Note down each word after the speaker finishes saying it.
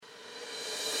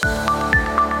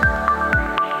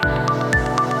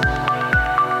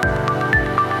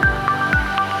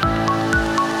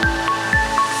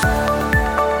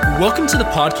Welcome to the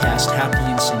podcast, Happy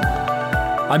and Single.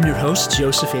 I'm your host,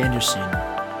 Joseph Anderson.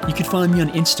 You can find me on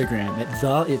Instagram at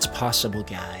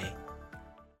 @It'sPossibleGuy.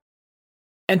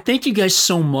 And thank you guys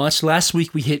so much. Last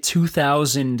week we hit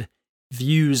 2,000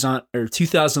 views on, or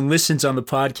 2,000 listens on the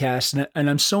podcast, and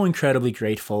I'm so incredibly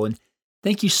grateful. And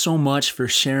thank you so much for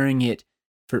sharing it,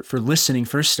 for listening,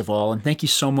 first of all. And thank you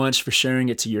so much for sharing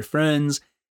it to your friends.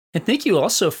 And thank you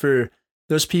also for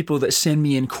those people that send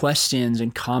me in questions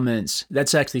and comments.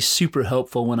 That's actually super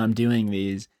helpful when I'm doing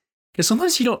these, because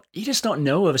sometimes you just don't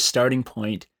know of a starting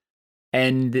point,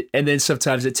 and then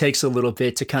sometimes it takes a little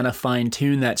bit to kind of fine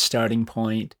tune that starting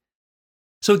point.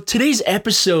 So today's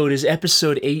episode is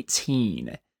episode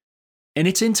 18, and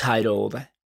it's entitled,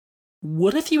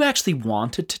 "What if you actually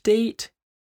wanted to date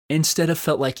instead of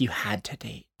felt like you had to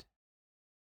date?"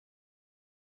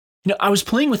 You know, I was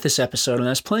playing with this episode, and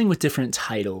I was playing with different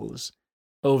titles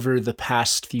over the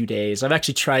past few days. I've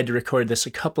actually tried to record this a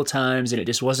couple times and it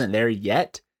just wasn't there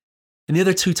yet. And the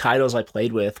other two titles I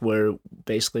played with were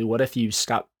basically, what if you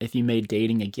made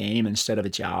dating a game instead of a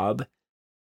job?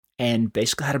 And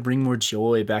basically how to bring more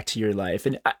joy back to your life.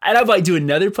 And I might do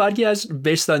another podcast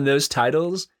based on those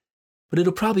titles, but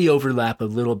it'll probably overlap a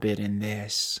little bit in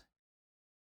this.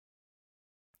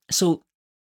 So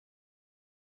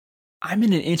I'm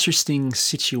in an interesting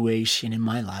situation in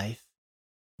my life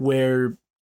where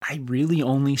I really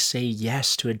only say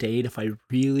yes to a date if I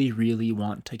really, really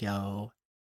want to go.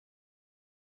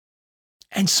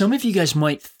 And some of you guys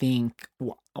might think,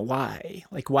 why?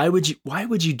 Like, why would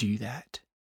you do that?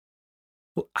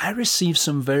 Well, I received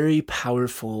some very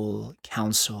powerful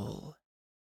counsel.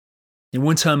 And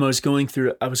one time I was going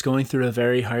through a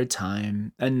very hard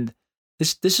time, and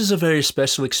this is a very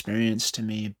special experience to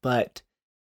me, but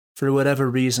for whatever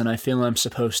reason, I feel I'm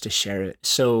supposed to share it.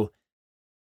 So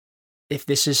if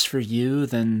this is for you,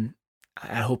 then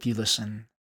I hope you listen.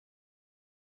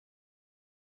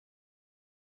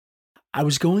 I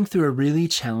was going through a really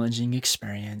challenging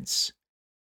experience,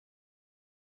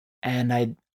 and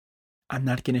I'm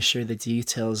not going to share the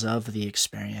details of the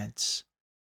experience,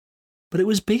 but it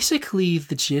was basically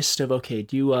the gist of, okay,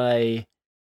 do I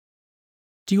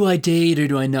date or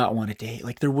do I not want to date?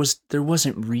 Like there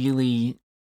wasn't really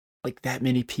like that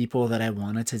many people that I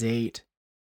wanted to date.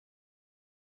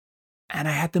 And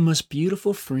I had the most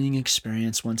beautiful, freeing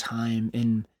experience one time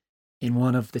in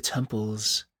one of the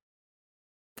temples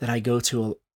that I go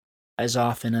to as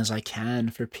often as I can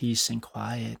for peace and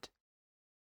quiet.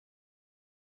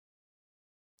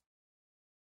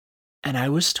 And I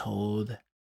was told,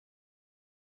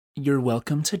 "You're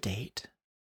welcome to date,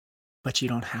 but you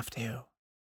don't have to."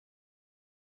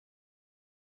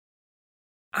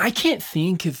 I can't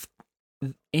think of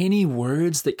any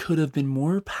words that could have been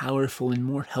more powerful and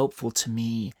more helpful to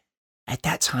me at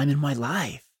that time in my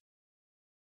life.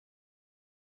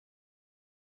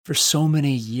 For so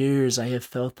many years, I have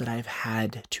felt that I've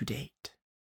had to date.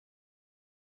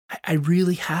 I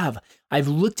really have. I've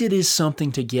looked at it as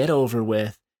something to get over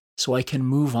with so I can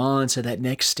move on to that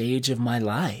next stage of my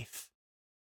life.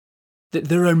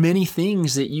 There are many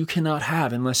things that you cannot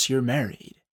have unless you're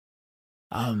married.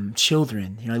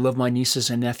 Children, I love my nieces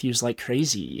and nephews like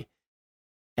crazy.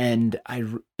 And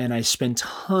I spend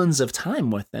tons of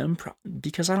time with them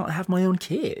because I don't have my own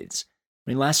kids.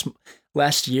 I mean,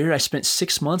 last year I spent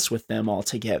 6 months with them all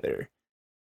together.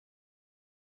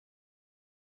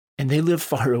 And they live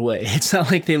far away. It's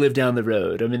not like they live down the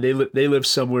road. I mean, they live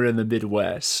somewhere in the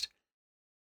Midwest.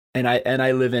 And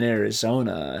I live in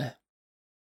Arizona.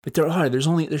 But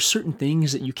there's certain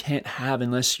things that you can't have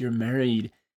unless you're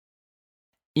married.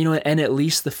 And at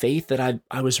least the faith that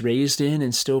I was raised in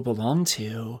and still belong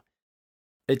to,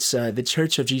 it's the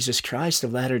Church of Jesus Christ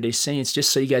of Latter-day Saints, just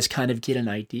so you guys kind of get an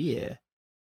idea.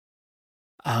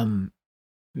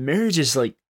 Marriage is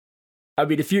like, I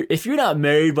mean, if you're not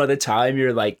married by the time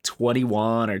you're like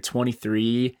 21 or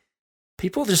 23,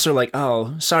 people just are like,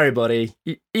 "Oh, sorry, buddy.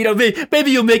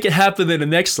 Maybe you'll make it happen in the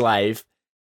next life."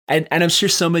 And I'm sure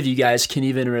some of you guys can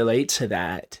even relate to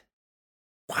that.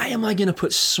 Why am I going to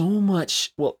put so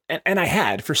much, and I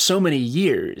had for so many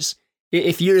years.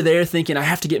 If you're there thinking, I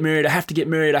have to get married,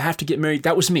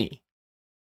 that was me.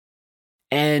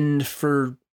 And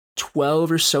for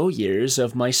 12 or so years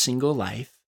of my single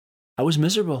life, I was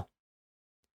miserable.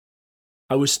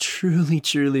 I was truly,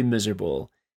 truly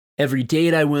miserable. Every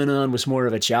date I went on was more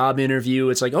of a job interview.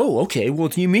 It's like, "Oh, okay, well,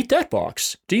 do you meet that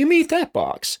box? Do you meet that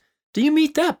box? Do you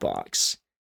meet that box?"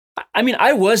 I mean,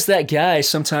 I was that guy.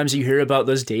 Sometimes you hear about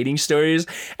those dating stories,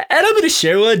 and I'm going to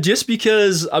share one just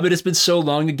because, it's been so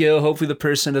long ago. Hopefully the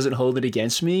person doesn't hold it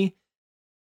against me.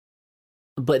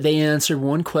 But they answered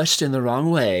one question the wrong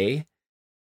way,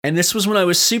 And this was when I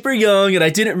was super young and I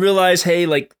didn't realize, hey,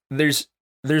 like there's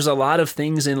a lot of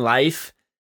things in life,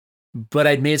 but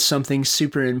I'd made something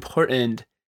super important.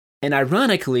 And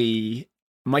ironically,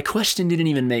 my question didn't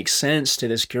even make sense to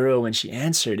this girl when she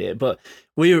answered it. But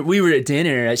we were at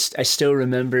dinner. I still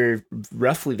remember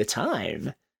roughly the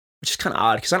time, which is kind of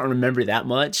odd because I don't remember that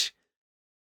much.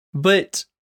 But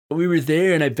we were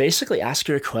there and I basically asked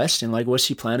her a question like, was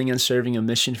she planning on serving a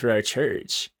mission for our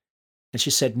church? And she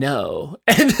said no.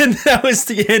 And then that was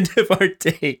the end of our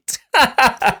date.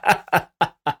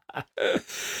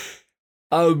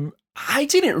 I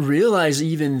didn't realize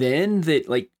even then that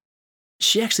like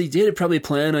she actually did probably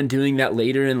plan on doing that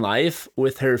later in life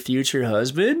with her future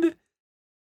husband.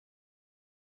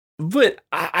 But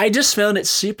I just found it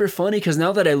super funny because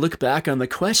now that I look back on the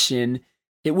question,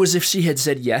 it was if she had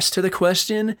said yes to the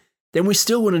question, then we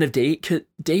still wouldn't have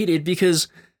dated because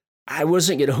I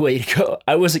wasn't gonna wait.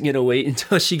 I wasn't gonna wait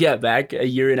until she got back a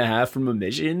year and a half from a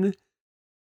mission.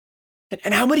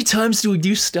 And how many times do we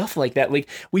do stuff like that? Like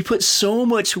we put so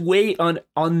much weight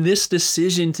on this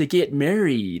decision to get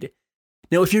married.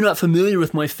 Now, if you're not familiar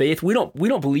with my faith, we don't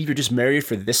believe you're just married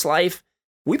for this life.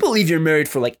 We believe you're married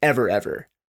for like ever.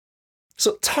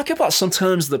 So talk about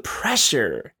sometimes the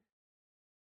pressure.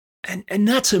 And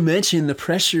not to mention the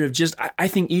pressure of just, I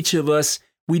think each of us,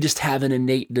 we just have an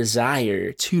innate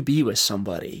desire to be with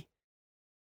somebody.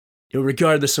 You know,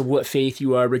 regardless of what faith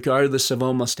you are, regardless of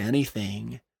almost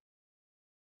anything.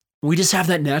 We just have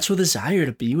that natural desire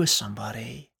to be with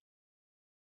somebody.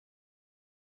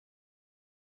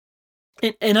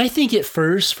 And I think at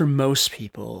first, for most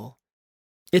people,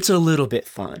 it's a little bit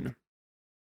fun.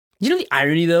 You know the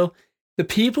irony, though? The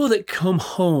people that come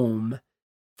home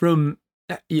from,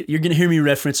 you're going to hear me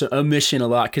reference a mission a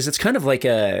lot, because it's kind of like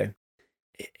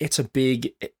it's a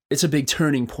big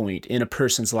turning point in a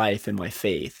person's life in my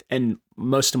faith. And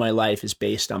most of my life is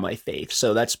based on my faith.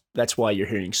 So that's why you're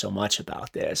hearing so much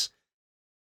about this.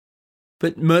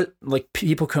 But like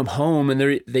people come home and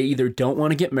they either don't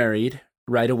want to get married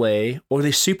right away, or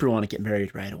they super want to get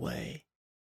married right away.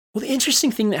 Well, the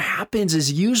interesting thing that happens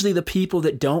is usually the people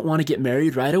that don't want to get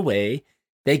married right away,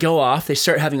 they go off, they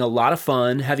start having a lot of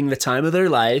fun, having the time of their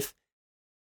life,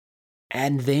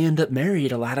 and they end up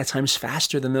married a lot of times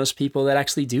faster than those people that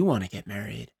actually do want to get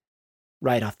married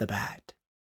right off the bat.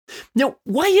 Now,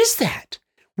 why is that?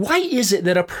 Why is it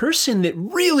that a person that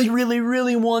really, really,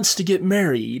 really wants to get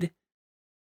married,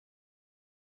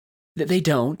 that they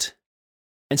don't,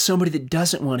 and somebody that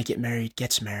doesn't want to get married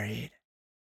gets married?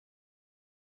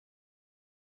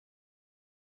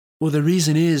 Well, the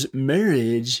reason is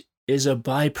marriage is a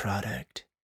byproduct.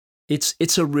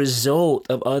 It's a result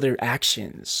of other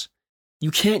actions. You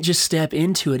can't just step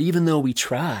into it, even though we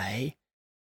try.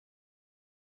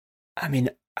 I mean,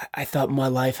 I thought my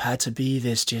life had to be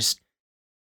this just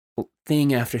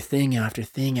thing after thing after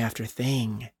thing after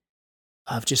thing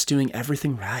of just doing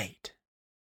everything right.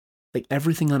 Like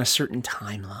everything on a certain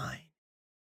timeline.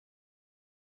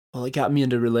 Well, it got me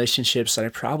into relationships that I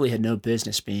probably had no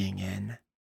business being in.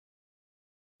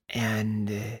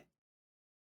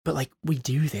 But like we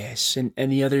do this, and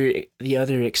the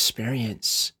other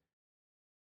experience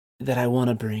that I want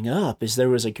to bring up is there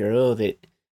was a girl that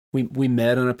we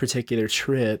met on a particular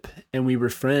trip, and we were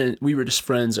just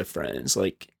friends of friends.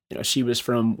 Like, you know, she was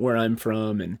from where I'm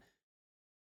from, and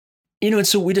and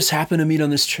so we just happened to meet on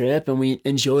this trip, and we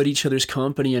enjoyed each other's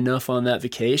company enough on that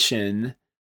vacation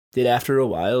that after a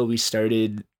while we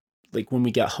started, like when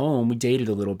we got home, we dated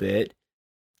a little bit,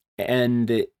 and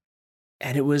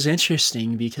it was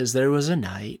interesting because there was a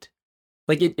night,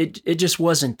 like it just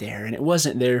wasn't there, and it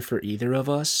wasn't there for either of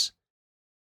us.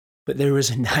 But there was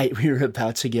a night we were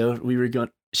about to go.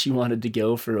 She wanted to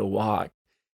go for a walk,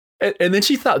 and then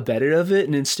she thought better of it,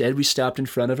 and instead we stopped in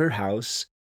front of her house,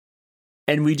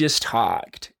 and we just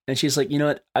talked. And she's like, you know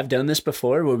what? I've done this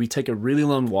before, where we take a really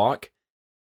long walk,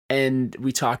 and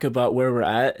we talk about where we're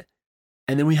at,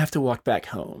 and then we have to walk back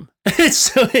home.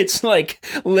 So it's like,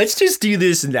 let's just do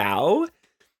this now.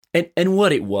 And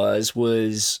what it was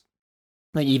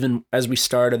like, even as we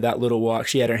started that little walk,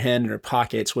 she had her hand in her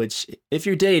pockets, which if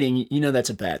you're dating, you know that's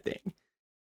a bad thing.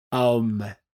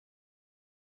 And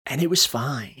it was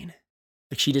fine.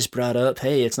 Like she just brought up,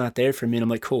 hey, it's not there for me. And I'm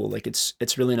like, cool, like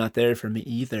it's really not there for me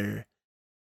either.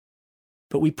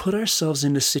 But we put ourselves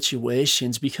into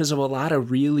situations because of a lot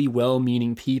of really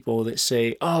well-meaning people that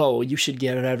say, oh, you should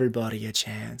give everybody a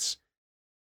chance.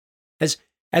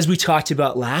 As we talked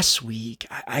about last week,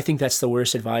 I think that's the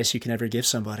worst advice you can ever give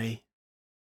somebody.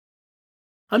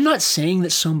 I'm not saying that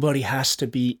somebody has to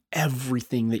be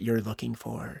everything that you're looking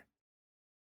for.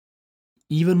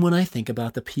 Even when I think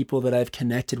about the people that I've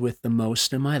connected with the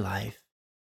most in my life,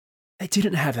 I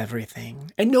didn't have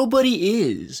everything. And nobody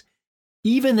is.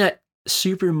 Even that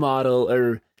supermodel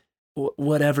or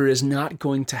whatever is not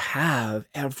going to have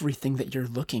everything that you're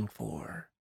looking for.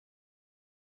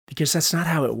 Because that's not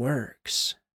how it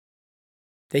works.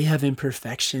 They have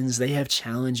imperfections, they have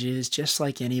challenges just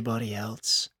like anybody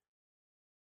else.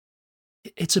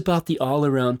 It's about the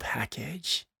all-around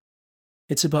package.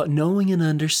 It's about knowing and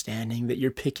understanding that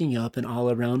you're picking up an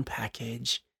all-around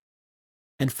package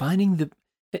and finding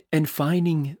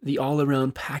the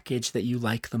all-around package that you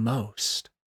like the most.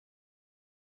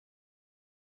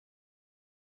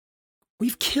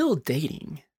 We've killed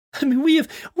dating. I mean, we have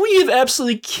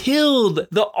absolutely killed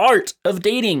the art of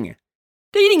dating.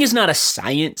 Dating is not a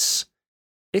science.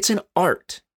 It's an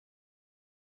art.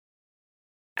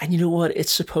 And you know what?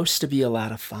 It's supposed to be a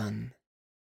lot of fun.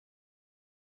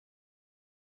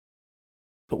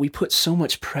 But we put so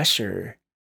much pressure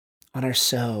on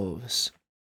ourselves.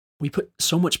 We put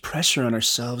so much pressure on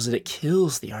ourselves that it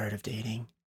kills the art of dating.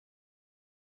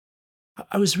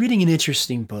 I was reading an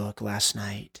interesting book last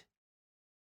night.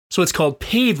 So it's called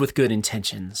Paved with Good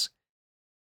Intentions.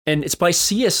 And it's by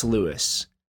C.S. Lewis.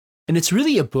 And it's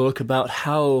really a book about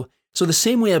how, so the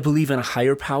same way I believe in a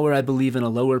higher power, I believe in a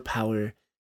lower power.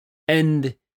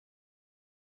 And,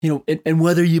 and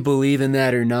whether you believe in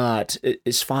that or not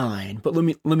is fine. But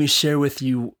let me share with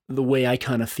you the way I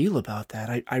kind of feel about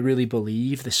that. I really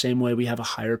believe the same way we have a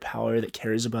higher power that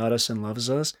cares about us and loves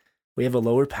us, we have a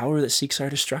lower power that seeks our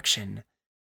destruction.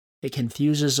 It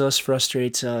confuses us,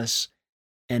 frustrates us,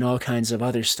 and all kinds of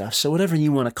other stuff. So whatever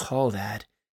you want to call that.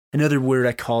 Another word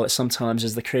I call it sometimes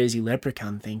is the crazy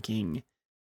leprechaun thinking.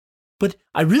 But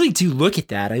I really do look at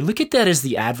that. I look at that as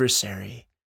the adversary.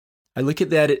 I look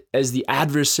at that as the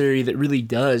adversary that really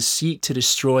does seek to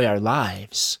destroy our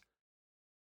lives.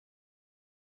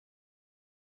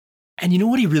 And you know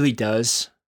what he really does?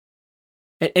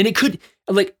 And it could,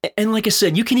 like I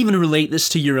said, you can even relate this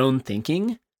to your own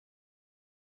thinking.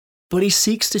 But he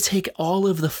seeks to take all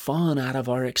of the fun out of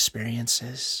our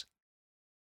experiences.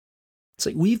 It's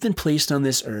like we've been placed on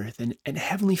this earth, and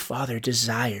Heavenly Father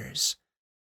desires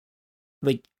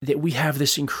that we have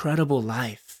this incredible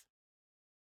life.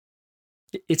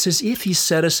 It's as if he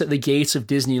set us at the gates of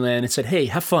Disneyland and said, hey,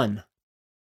 have fun.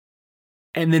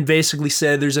 And then basically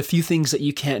said, there's a few things that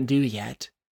you can't do yet.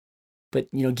 But,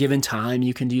 given time,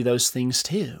 you can do those things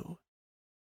too.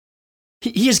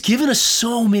 He has given us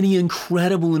so many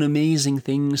incredible and amazing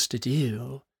things to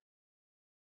do.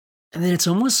 And then it's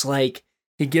almost like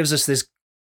he gives us this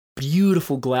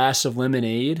beautiful glass of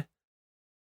lemonade.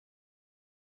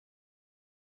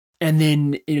 And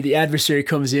then the adversary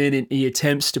comes in and he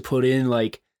attempts to put in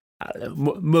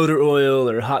motor oil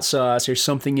or hot sauce or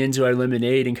something into our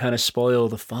lemonade and kind of spoil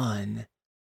the fun.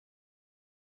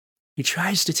 He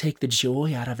tries to take the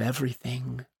joy out of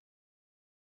everything.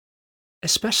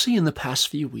 Especially in the past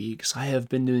few weeks, I have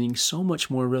been doing so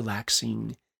much more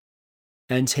relaxing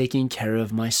and taking care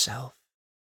of myself.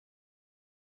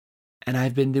 And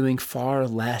I've been doing far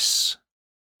less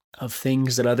of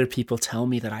things that other people tell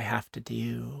me that I have to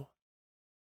do.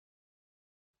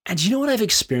 And you know what I've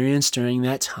experienced during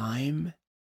that time?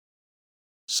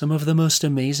 Some of the most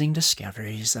amazing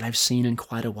discoveries that I've seen in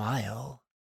quite a while.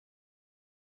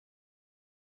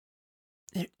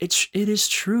 It is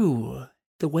true.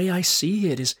 The way I see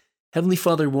it is Heavenly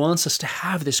Father wants us to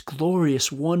have this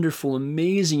glorious, wonderful,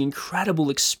 amazing,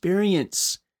 incredible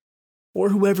experience, or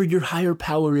whoever your higher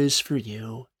power is for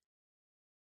you.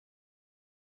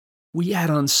 We add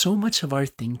on so much of our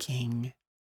thinking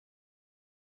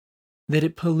that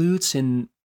it pollutes and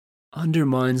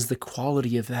undermines the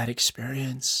quality of that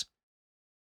experience.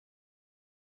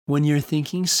 When your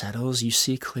thinking settles, you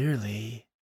see clearly.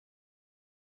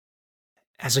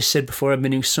 As I said before, I've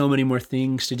been doing so many more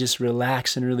things to just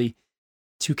relax and really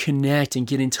to connect and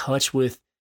get in touch with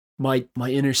my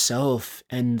inner self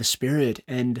and the spirit.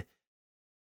 And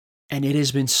it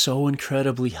has been so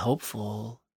incredibly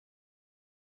helpful.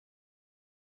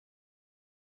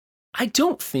 I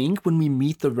don't think when we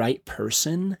meet the right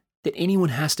person that anyone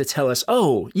has to tell us,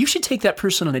 oh, you should take that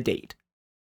person on a date.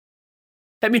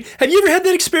 I mean, have you ever had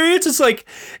that experience? It's like,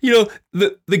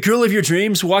 the girl of your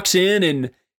dreams walks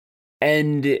in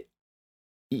and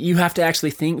you have to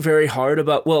actually think very hard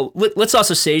about, well, let's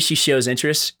also say she shows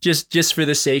interest just for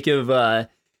the sake of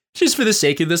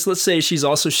this. Let's say she's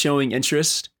also showing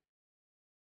interest.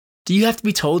 Do you have to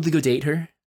be told to go date her?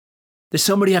 Does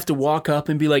somebody have to walk up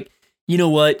and be like, you know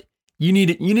what? You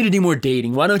need to do more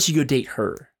dating. Why don't you go date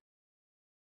her?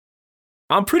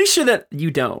 I'm pretty sure that you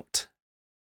don't.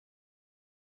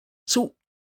 So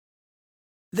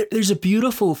there's a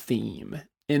beautiful theme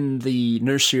in the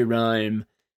nursery rhyme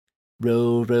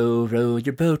Row, row, row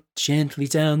your boat gently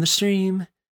down the stream.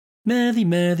 Merrily,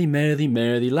 merrily, merrily,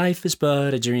 merrily, life is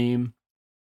but a dream.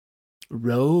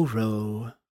 Row,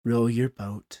 row, row your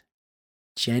boat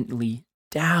gently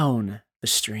down the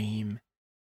stream.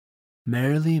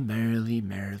 Merrily, merrily,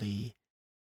 merrily,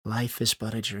 life is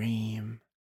but a dream.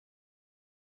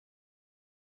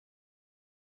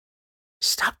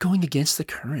 Stop going against the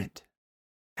current.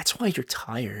 That's why you're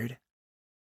tired.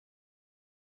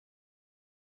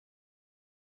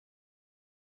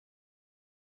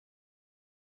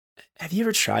 Have you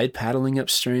ever tried paddling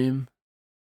upstream?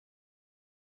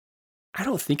 I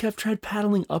don't think I've tried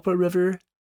paddling up a river.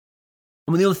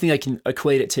 I mean, the only thing I can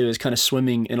equate it to is kind of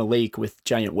swimming in a lake with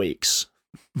giant wakes.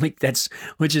 Like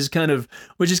which is kind of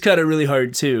really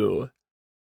hard too.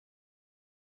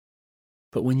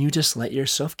 But when you just let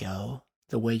yourself go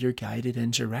the way you're guided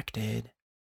and directed,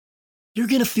 you're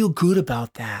going to feel good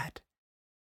about that.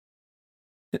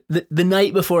 The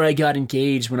night before I got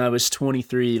engaged when I was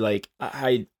 23, like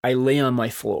I lay on my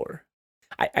floor.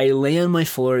 I lay on my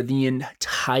floor the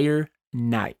entire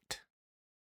night.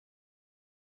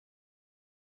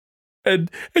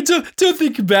 And don't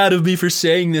think bad of me for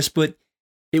saying this, but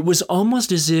it was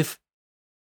almost as if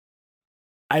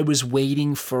I was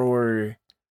waiting for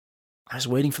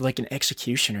like an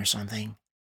execution or something.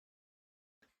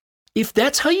 If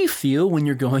that's how you feel when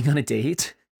you're going on a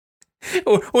date,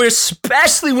 or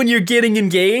especially when you're getting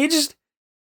engaged,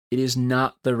 it is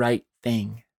not the right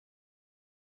thing.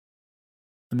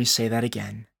 Let me say that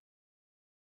again.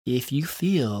 If you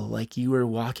feel like you are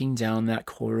walking down that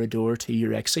corridor to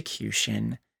your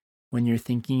execution when you're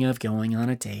thinking of going on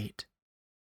a date,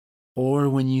 or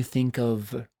when you think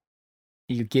of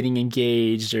you getting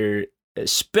engaged, or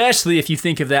especially if you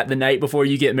think of that the night before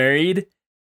you get married,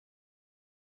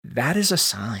 that is a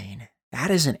sign.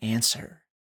 That is an answer.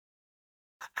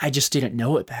 I just didn't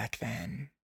know it back then.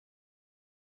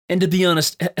 And to be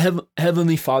honest,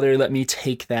 Heavenly Father let me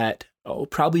take that,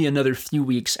 probably another few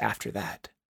weeks after that.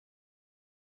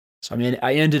 So, I mean,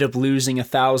 I ended up losing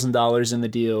 $1,000 in the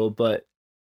deal, but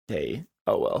hey,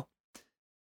 oh well.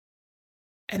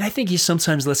 And I think he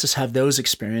sometimes lets us have those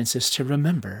experiences to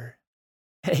remember.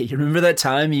 Hey, you remember that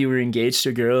time you were engaged to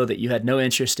a girl that you had no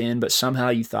interest in, but somehow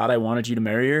you thought I wanted you to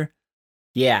marry her?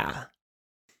 Yeah.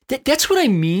 That's what I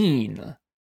mean.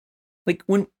 Like,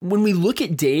 when we look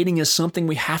at dating as something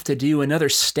we have to do, another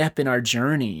step in our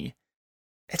journey,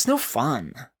 it's no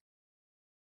fun.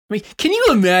 I mean, can you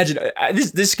imagine,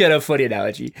 this is kind of a funny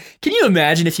analogy. Can you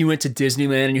imagine if you went to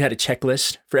Disneyland and you had a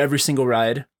checklist for every single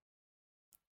ride?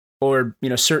 Or,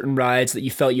 certain rides that you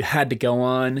felt you had to go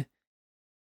on?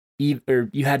 Or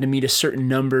you had to meet a certain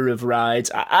number of rides?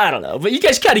 I don't know, but you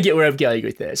guys kind of get where I'm going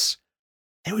with this.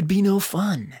 It would be no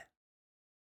fun.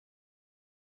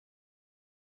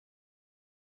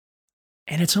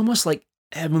 And it's almost like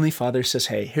Heavenly Father says,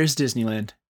 hey, here's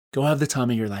Disneyland. Go have the time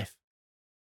of your life.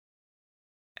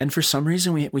 And for some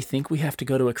reason, we think we have to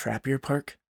go to a crappier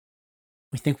park.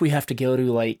 We think we have to go to,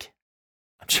 like,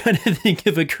 I'm trying to think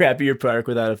of a crappier park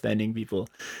without offending people.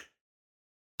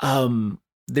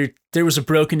 There was a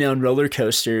broken down roller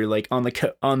coaster, like on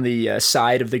the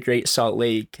side of the Great Salt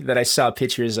Lake that I saw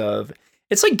pictures of.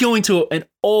 It's like going to an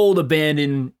old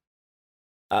abandoned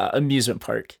amusement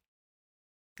park.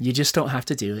 You just don't have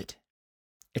to do it.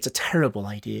 It's a terrible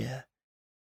idea.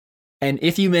 And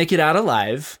if you make it out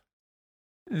alive,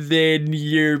 then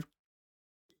you're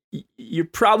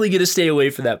probably going to stay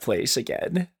away from that place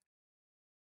again.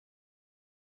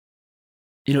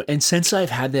 And since I've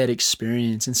had that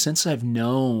experience, and since I've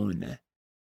known,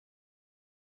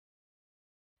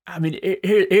 I mean,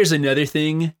 here's another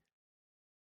thing.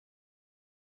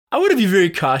 I want to be very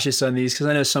cautious on these because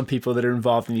I know some people that are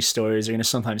involved in these stories are going to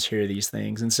sometimes hear these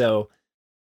things. And so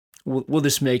we'll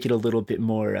just make it a little bit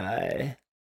more.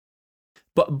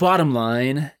 But bottom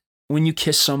line, when you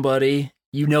kiss somebody,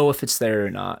 you know if it's there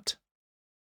or not.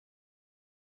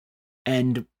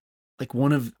 And like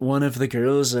one of the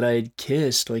girls that I'd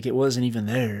kissed, like it wasn't even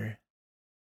there.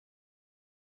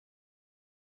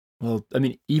 Well, I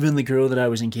mean, even the girl that I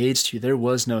was engaged to, there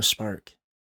was no spark.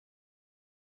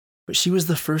 But she was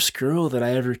the first girl that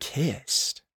I ever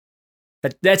kissed.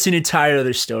 That's an entire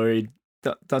other story.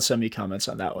 Don't send me comments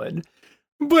on that one.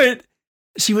 But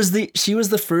she was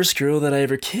the first girl that I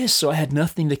ever kissed, so I had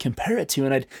nothing to compare it to.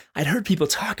 And I'd heard people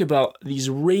talk about these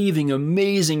raving,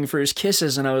 amazing first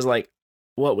kisses, and I was like,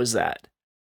 what was that?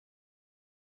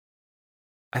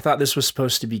 I thought this was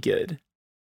supposed to be good.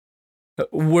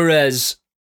 Whereas,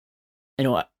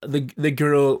 the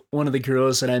girl, one of the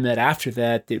girls that I met after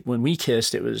that when we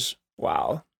kissed, it was,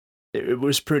 wow. It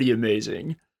was pretty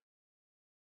amazing.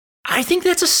 I think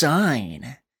that's a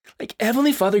sign. Like,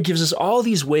 Heavenly Father gives us all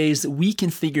these ways that we can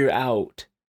figure out,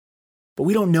 but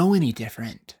we don't know any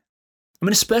different. I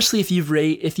mean, especially if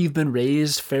you've been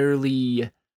raised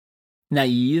fairly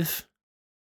naive.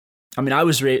 I mean, I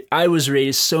was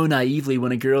raised so naively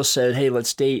when a girl said, "Hey,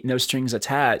 let's date, no strings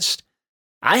attached."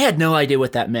 I had no idea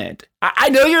what that meant. I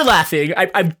know you're laughing.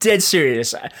 I'm dead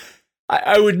serious.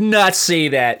 I would not say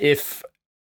that if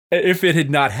it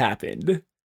had not happened.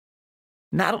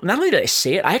 Not only did I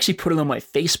say it, I actually put it on my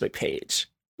Facebook page.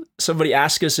 Somebody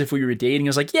asked us if we were dating. I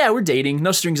was like, "Yeah, we're dating,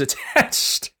 no strings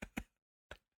attached."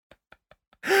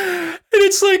 And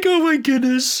it's like, oh my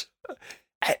goodness.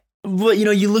 But,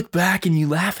 you look back and you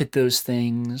laugh at those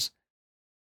things.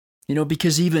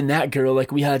 Because even that girl,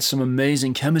 like, we had some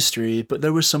amazing chemistry, but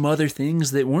there were some other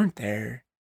things that weren't there.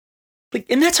 Like,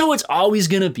 and that's how it's always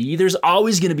going to be. There's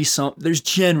always going to be there's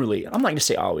generally, I'm not going to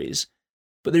say always,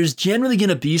 but there's generally going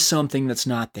to be something that's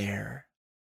not there.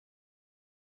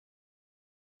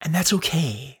 And that's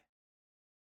okay.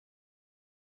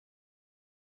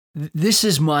 This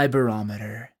is my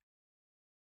barometer.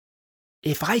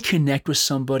 If I connect with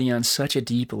somebody on such a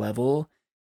deep level,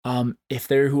 if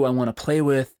they're who I want to play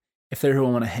with, if they're who I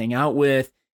want to hang out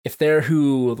with, if they're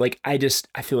who, like, I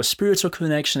feel a spiritual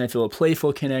connection, I feel a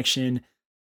playful connection,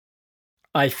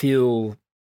 I feel,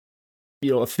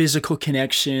 a physical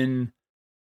connection.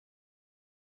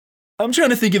 I'm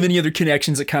trying to think of any other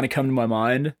connections that kind of come to my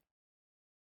mind.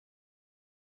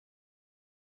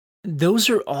 Those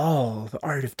are all the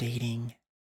art of dating.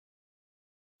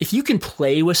 If you can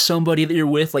play with somebody that you're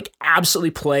with, like,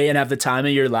 absolutely play and have the time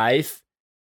of your life,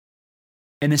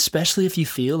 and especially if you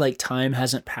feel like time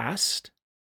hasn't passed.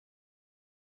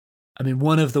 I mean,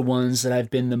 one of the ones that I've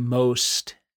been the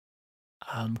most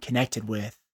connected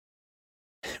with,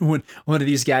 when one of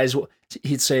these guys,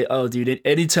 he'd say, "Oh, dude,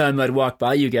 anytime I'd walk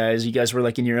by you guys were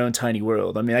like in your own tiny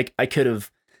world." I mean,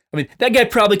 that guy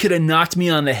probably could have knocked me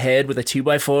on the head with a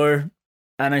 2x4,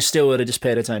 and I still would have just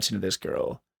paid attention to this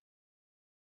girl.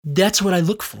 That's what I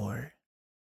look for.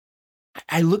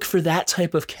 I look for that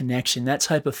type of connection, that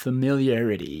type of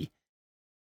familiarity.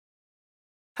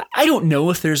 I don't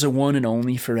know if there's a one and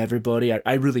only for everybody.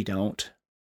 I really don't.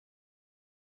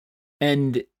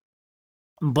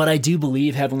 But I do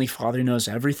believe Heavenly Father knows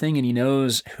everything, and He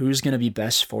knows who's going to be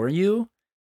best for you.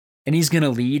 And He's going to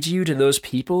lead you to those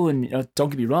people. And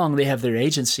don't get me wrong, they have their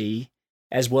agency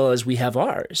as well as we have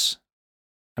ours.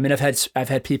 I mean, I've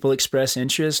had people express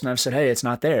interest, and I've said, "Hey, it's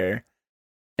not there."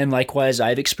 And likewise,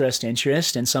 I've expressed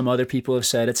interest, and some other people have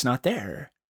said it's not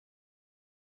there.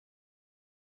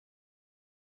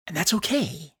 And that's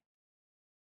okay.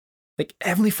 Like,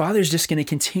 Heavenly Father is just going to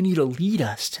continue to lead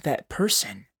us to that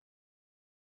person.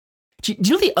 Do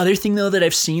you know the other thing, though, that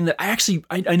I've seen that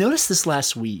I noticed this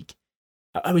last week?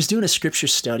 I was doing a scripture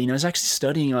study, and I was actually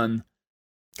studying on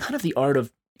kind of the art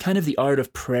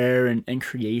of prayer and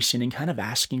creation, and kind of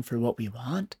asking for what we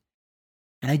want.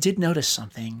 And I did notice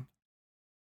something.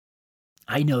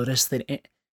 I noticed that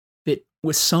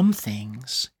with some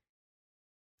things,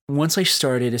 once I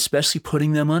started, especially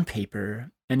putting them on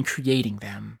paper and creating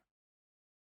them,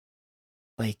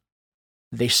 like,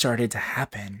 they started to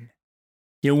happen.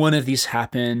 One of these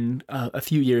happened a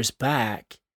few years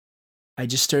back. I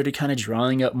just started kind of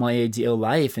drawing up my ideal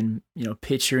life and,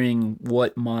 picturing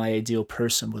what my ideal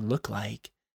person would look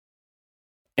like.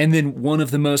 And then one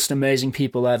of the most amazing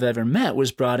people I've ever met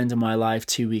was brought into my life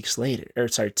 2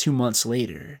 months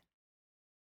later.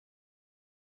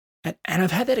 And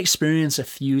I've had that experience a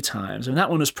few times. And that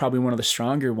one was probably one of the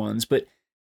stronger ones. But,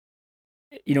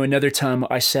 another time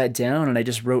I sat down and I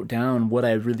just wrote down what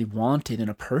I really wanted in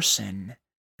a person,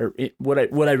 or what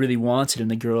I really wanted in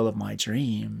the girl of my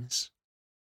dreams.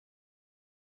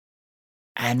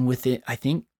 And with it, I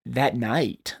think that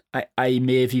night, I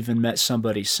may have even met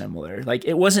somebody similar. Like,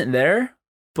 it wasn't there,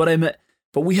 but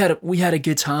we had a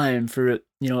good time for,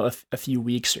 a few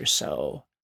weeks or so.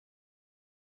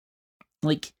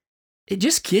 Like, it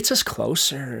just gets us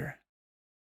closer.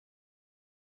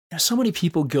 So many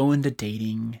people go into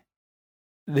dating,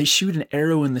 they shoot an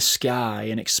arrow in the sky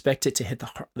and expect it to hit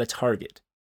the target.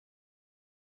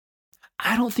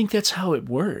 I don't think that's how it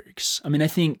works. I mean, I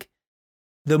think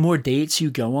the more dates you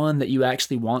go on that you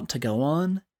actually want to go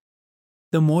on,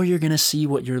 the more you're going to see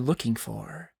what you're looking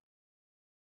for.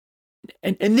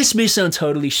 And this may sound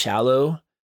totally shallow,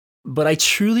 but I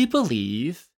truly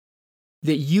believe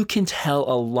that you can tell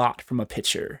a lot from a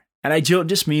picture. And I don't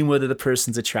just mean whether the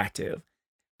person's attractive.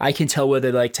 I can tell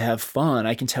whether they like to have fun.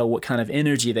 I can tell what kind of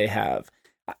energy they have.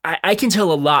 I can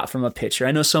tell a lot from a picture.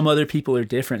 I know some other people are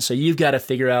different, so you've got to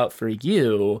figure out for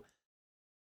you.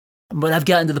 But I've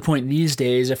gotten to the point these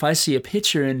days, if I see a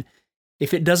picture and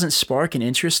if it doesn't spark an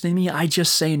interest in me, I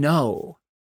just say no.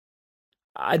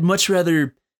 I'd much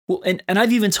rather, well, and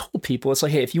I've even told people, it's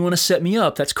like, hey, if you want to set me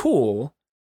up, that's cool.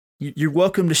 You're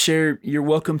welcome to share, you're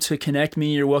welcome to connect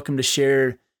me, you're welcome to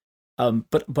share.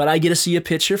 But I get to see a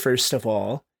picture first of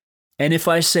all. And if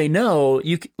I say no,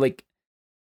 you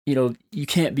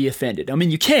can't be offended. I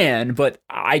mean, you can, but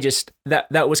I just,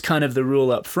 that was kind of the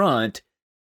rule up front.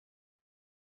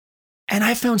 And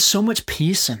I found so much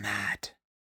peace in that.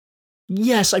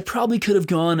 Yes, I probably could have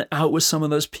gone out with some of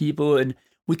those people and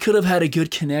we could have had a good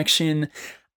connection.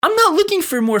 I'm not looking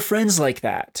for more friends like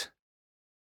that.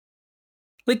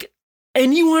 Like,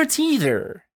 and you aren't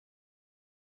either.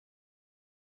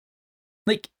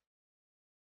 Like,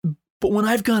 but when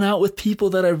I've gone out with people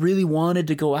that I really wanted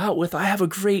to go out with, I have a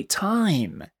great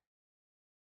time.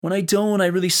 When I don't, I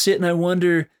really sit and I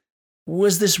wonder,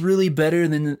 was this really better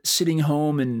than sitting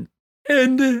home and I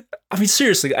mean,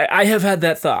 seriously, I have had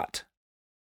that thought.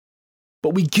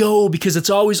 But we go because it's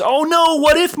always, oh no,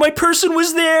 what if my person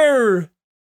was there?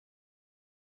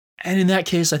 And in that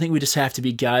case, I think we just have to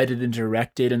be guided and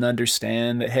directed and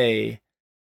understand that, hey,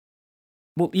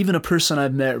 well, even a person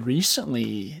I've met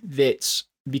recently that's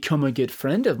become a good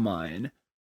friend of mine,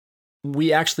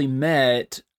 we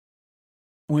met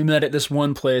at this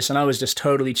one place and I was just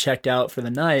totally checked out for the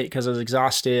night because I was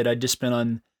exhausted. I'd just been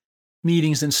on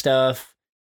meetings and stuff.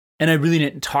 And I really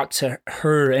didn't talk to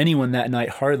her or anyone that night,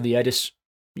 hardly. I just,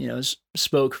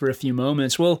 spoke for a few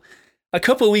moments. Well, a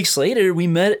couple of weeks later, we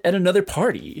met at another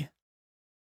party.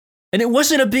 And it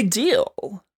wasn't a big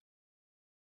deal.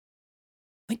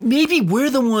 Like, maybe we're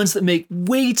the ones that make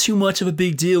way too much of a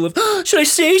big deal of, should I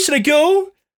stay? Should I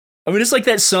go? I mean, it's like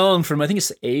that song from, I think it's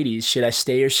the 80s. Should I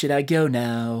stay or should I go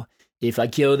now? If I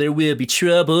go, there will be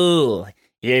trouble.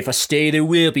 If I stay, there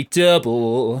will be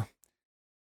double.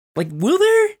 Like, will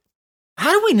there?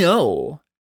 How do we know?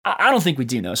 I don't think we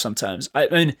do know sometimes. I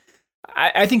mean,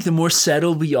 I think the more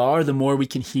settled we are, the more we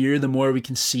can hear, the more we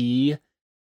can see.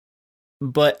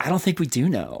 But I don't think we do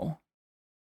know.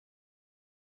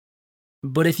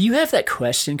 But if you have that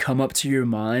question come up to your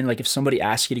mind, like if somebody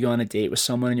asks you to go on a date with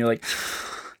someone and you're like,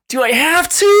 do I have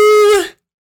to?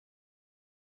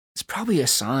 It's probably a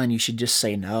sign you should just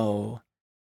say no.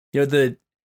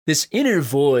 This inner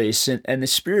voice and the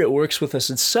Spirit works with us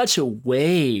in such a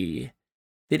way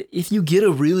that if you get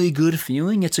a really good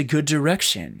feeling, it's a good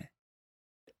direction.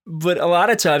 But a lot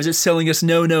of times it's telling us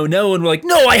no, no, no, and we're like,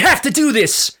 no, I have to do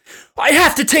this. I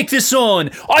have to take this on.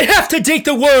 I have to date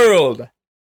the world.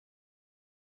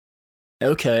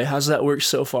 Okay, how's that work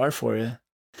so far for you?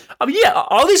 I mean, yeah,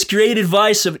 all this great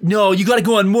advice of, no, you got to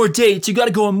go on more dates. You got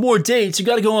to go on more dates. You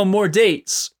got to go on more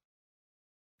dates.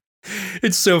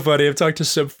 It's so funny. I've talked to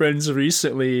some friends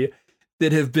recently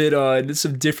that have been on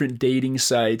some different dating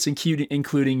sites,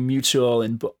 including Mutual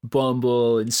and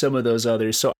Bumble and some of those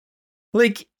others. So,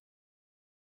 like,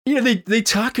 they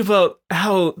talk about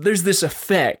how there's this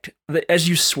effect that as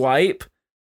you swipe,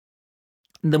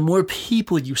 the more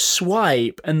people you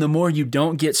swipe and the more you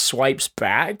don't get swipes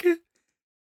back,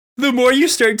 the more you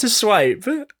start to swipe.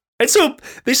 And so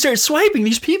they start swiping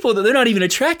these people that they're not even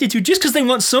attracted to just because they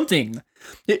want something.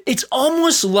 It's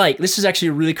almost like, this is actually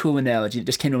a really cool analogy that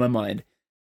just came to my mind.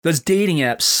 Those dating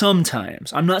apps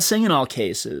sometimes, I'm not saying in all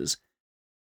cases,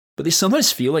 but they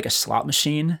sometimes feel like a slot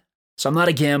machine. So I'm not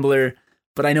a gambler,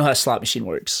 but I know how a slot machine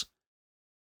works.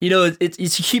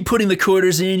 It's you keep putting the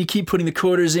quarters in, you keep putting the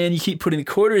quarters in, you keep putting the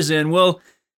quarters in. Well,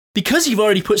 because you've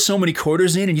already put so many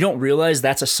quarters in and you don't realize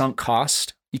that's a sunk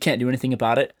cost, you can't do anything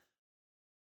about it.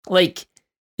 Like,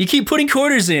 you keep putting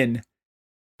quarters in,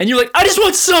 and you're like, I just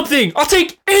want something! I'll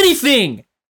take anything!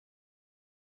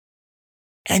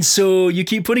 And so you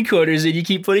keep putting quarters in, you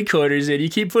keep putting quarters in, you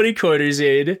keep putting quarters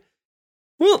in.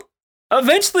 Well,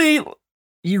 eventually,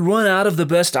 you run out of the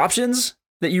best options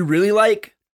that you really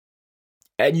like,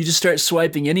 and you just start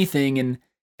swiping anything. And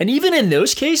even in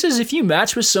those cases, if you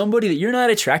match with somebody that you're not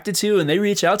attracted to and they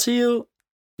reach out to you,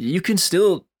 you can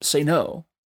still say no.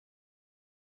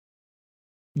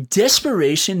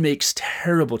 Desperation makes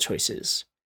terrible choices.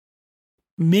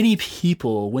 Many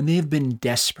people, when they've been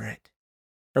desperate,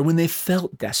 or when they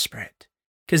felt desperate,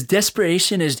 because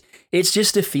desperation it's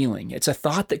just a feeling. It's a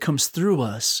thought that comes through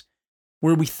us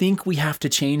where we think we have to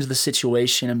change the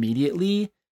situation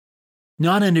immediately,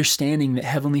 not understanding that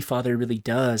Heavenly Father really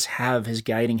does have his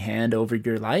guiding hand over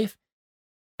your life,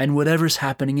 and whatever's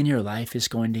happening in your life is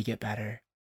going to get better.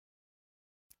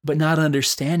 But not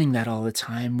understanding that all the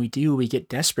time, we get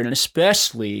desperate. And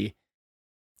especially,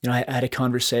 I had a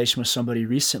conversation with somebody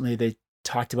recently. They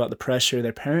talked about the pressure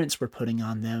their parents were putting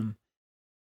on them.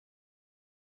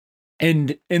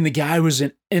 And the guy was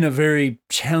in a very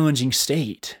challenging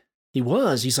state. He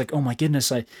was. He's like, oh my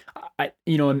goodness, and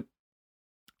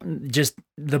just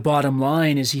the bottom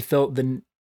line is he felt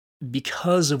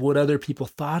because of what other people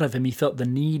thought of him, he felt the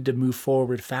need to move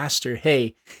forward faster.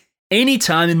 Hey, any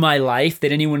time in my life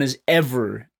that anyone has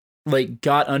ever like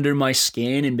got under my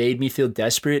skin and made me feel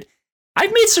desperate,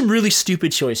 I've made some really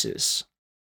stupid choices.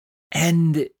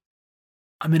 And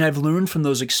I mean, I've learned from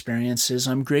those experiences.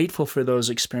 I'm grateful for those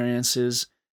experiences.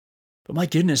 But my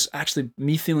goodness, actually,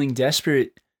 me feeling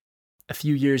desperate a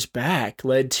few years back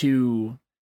led to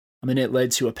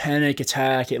a panic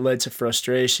attack. It led to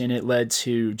frustration. It led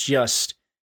to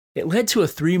a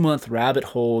 3-month rabbit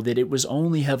hole that it was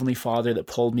only Heavenly Father that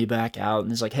pulled me back out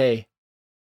and is like, hey,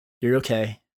 you're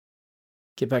okay.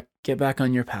 Get back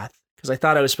on your path. Because I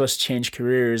thought I was supposed to change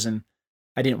careers and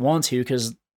I didn't want to,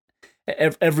 because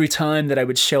every time that I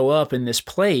would show up in this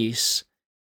place,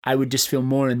 I would just feel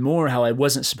more and more how I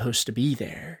wasn't supposed to be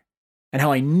there and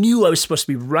how I knew I was supposed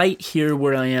to be right here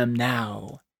where I am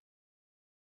now.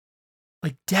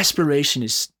 Like, desperation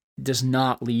does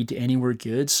not lead to anywhere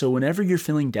good. So whenever you're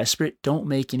feeling desperate, don't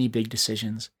make any big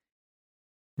decisions.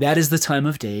 That is the time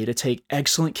of day to take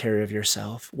excellent care of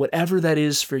yourself, whatever that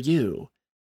is for you.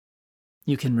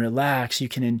 You can relax. You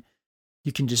can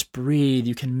just breathe.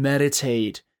 You can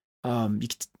meditate.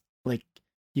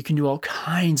 You can do all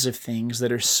kinds of things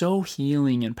that are so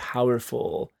healing and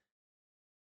powerful.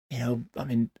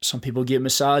 Some people get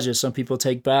massages, some people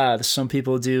take baths, some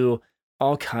people do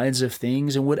all kinds of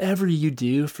things, and whatever you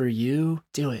do for you,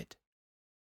 do it.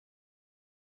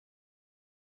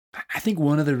 I think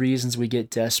one of the reasons we get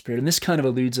desperate, and this kind of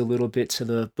alludes a little bit to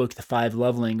the book, The 5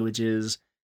 Love Languages,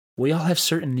 we all have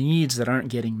certain needs that aren't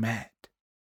getting met.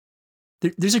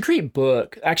 There's a great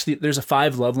book. Actually, there's a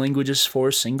 5 Love Languages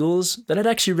for Singles that I'd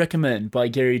actually recommend by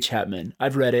Gary Chapman.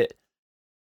 I've read it.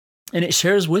 And it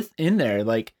shares in there,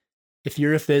 like, if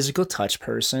you're a physical touch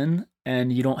person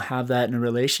and you don't have that in a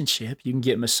relationship, you can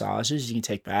get massages, you can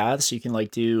take baths, you can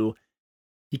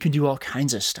do all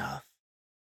kinds of stuff.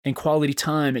 And quality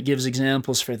time, it gives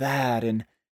examples for that. And,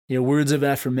 words of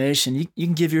affirmation, you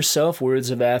can give yourself words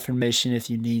of affirmation if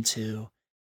you need to.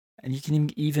 And you can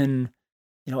even,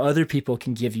 other people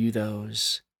can give you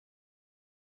those.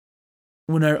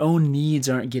 When our own needs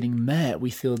aren't getting met, we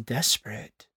feel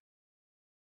desperate.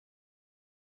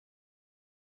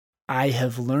 I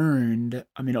have learned,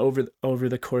 over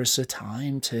the course of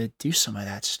time to do some of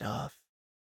that stuff.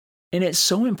 And it's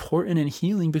so important in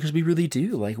healing because we really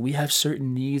do. Like, we have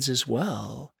certain needs as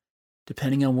well,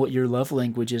 depending on what your love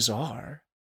languages are.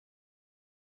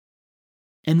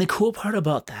 And the cool part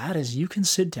about that is you can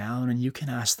sit down and you can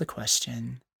ask the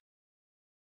question,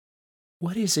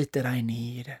 what is it that I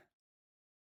need?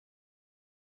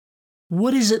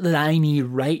 What is it that I need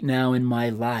right now in my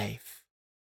life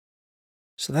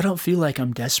so that I don't feel like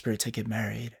I'm desperate to get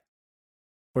married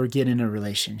or get in a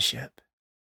relationship?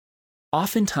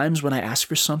 Oftentimes when I ask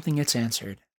for something, it's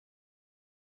answered.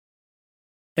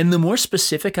 And the more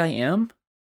specific I am,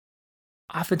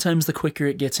 oftentimes the quicker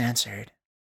it gets answered.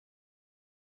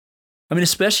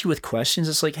 Especially with questions,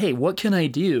 it's like, hey, what can I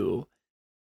do?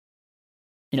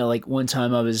 Like one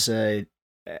time I was,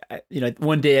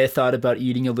 one day I thought about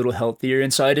eating a little healthier,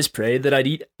 and so I just prayed that I'd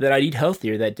eat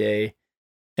healthier that day.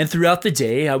 And throughout the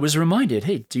day, I was reminded,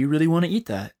 hey, do you really want to eat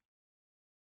that?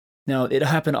 Now, it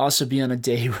happened to also be on a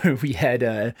day where we had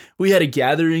a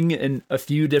gathering and a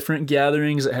few different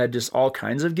gatherings that had just all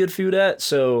kinds of good food at,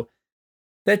 so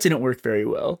that didn't work very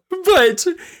well.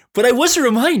 But I was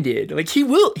reminded, like, he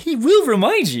will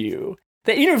remind you.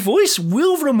 The inner voice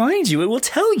will remind you. It will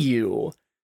tell you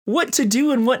what to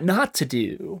do and what not to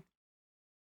do.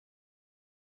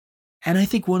 And I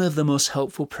think one of the most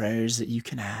helpful prayers that you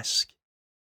can ask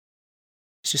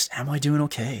is just, am I doing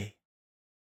okay?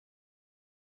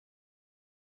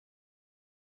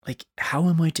 Like, how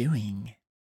am I doing?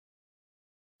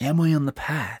 Am I on the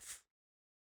path?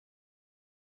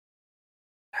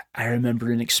 I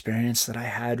remember an experience that I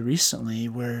had recently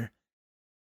where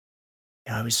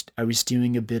I was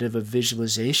doing a bit of a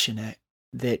visualization and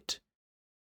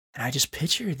I just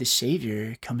pictured the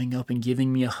Savior coming up and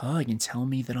giving me a hug and telling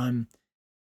me that I'm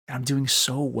doing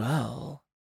so well.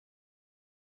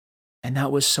 And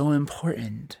that was so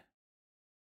important.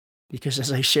 Because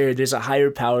as I shared, there's a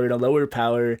higher power and a lower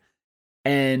power,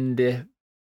 and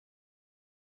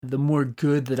the more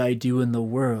good that I do in the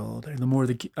world, or the more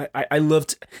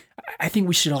I think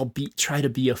we should all try to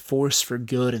be a force for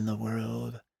good in the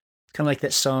world. Kind of like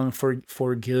that song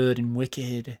for good and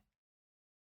wicked.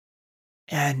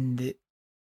 And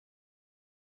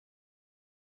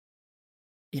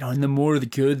and the more the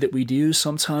good that we do,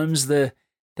 sometimes that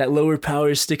lower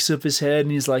power sticks up his head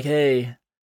and he's like, hey,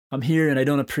 I'm here and I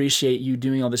don't appreciate you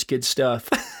doing all this good stuff.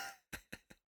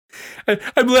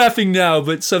 I'm laughing now,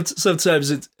 but sometimes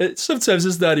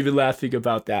it's not even laughing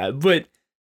about that.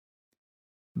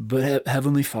 But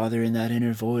Heavenly Father in that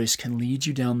inner voice can lead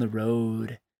you down the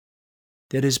road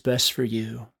that is best for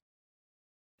you.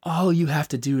 All you have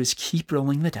to do is keep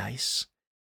rolling the dice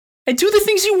and do the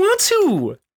things you want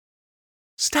to.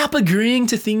 Stop agreeing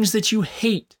to things that you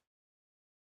hate.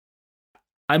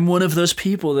 I'm one of those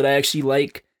people that I actually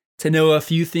like to know a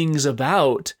few things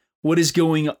about what is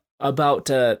going about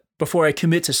before I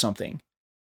commit to something.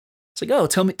 It's like, oh,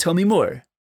 tell me more.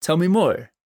 Tell me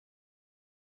more.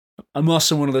 I'm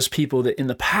also one of those people that in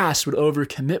the past would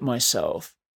overcommit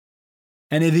myself.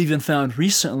 And I've even found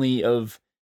recently of,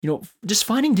 just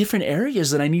finding different areas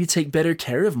that I need to take better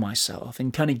care of myself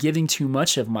and kind of giving too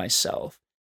much of myself.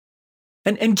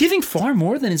 And giving far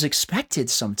more than is expected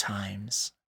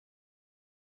sometimes.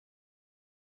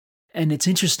 And it's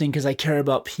interesting because I care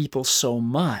about people so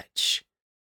much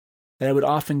that I would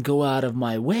often go out of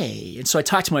my way. And so I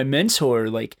talked to my mentor,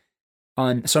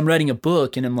 so I'm writing a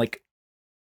book and I'm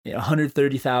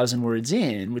 130,000 words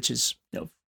in, which is,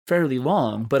 fairly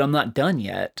long, but I'm not done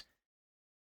yet.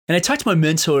 And I talked to my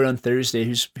mentor on Thursday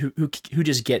who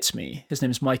just gets me. His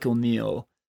name is Michael Neal.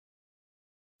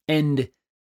 And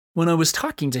when I was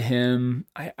talking to him,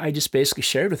 I just basically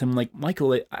shared with him,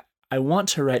 Michael, I want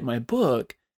to write my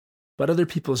book, but other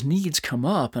people's needs come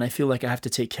up and I feel like I have to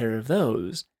take care of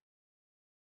those.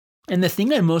 And the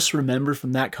thing I most remember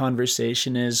from that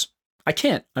conversation is, I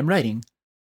can't, I'm writing.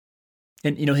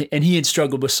 And, and he had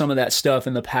struggled with some of that stuff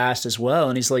in the past as well.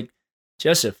 And he's like,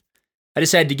 Joseph, I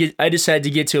just had to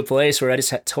get to a place where I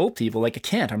just told people, I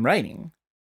can't, I'm writing.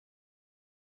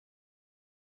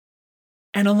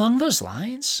 And along those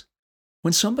lines,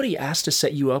 when somebody asks to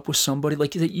set you up with somebody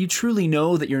that you truly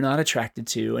know that you're not attracted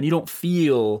to, and you don't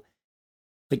feel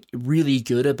really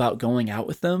good about going out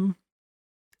with them,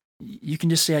 you can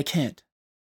just say, I can't.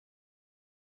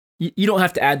 You don't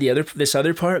have to add this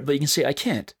other part, but you can say, I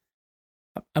can't.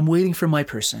 I'm waiting for my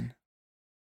person.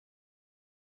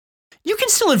 You can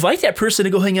still invite that person to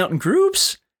go hang out in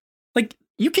groups.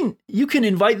 You can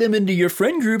invite them into your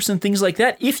friend groups and things like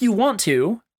that if you want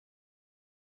to.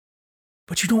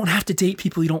 But you don't have to date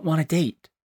people you don't want to date.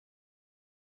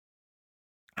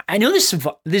 I know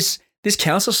this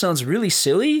counsel sounds really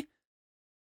silly,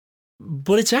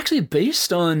 but it's actually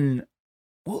based on,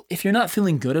 if you're not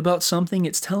feeling good about something,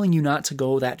 it's telling you not to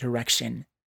go that direction.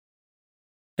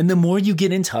 And the more you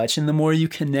get in touch and the more you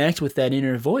connect with that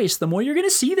inner voice, the more you're going to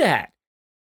see that.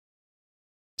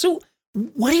 So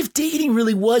what if dating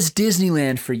really was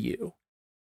Disneyland for you?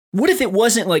 What if it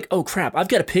wasn't oh crap, I've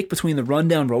got to pick between the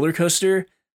rundown roller coaster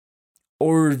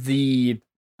or the,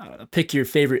 pick your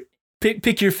favorite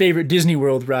Disney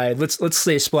World ride. Let's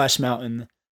say Splash Mountain.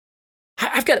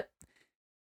 I've got,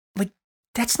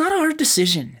 that's not a hard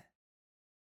decision.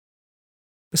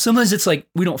 But sometimes it's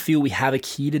we don't feel we have a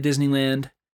key to Disneyland.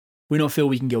 We don't feel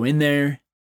we can go in there.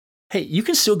 Hey, you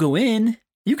can still go in.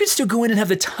 You can still go in and have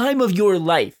the time of your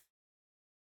life.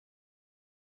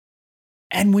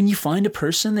 And when you find a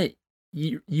person that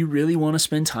you really want to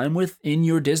spend time with in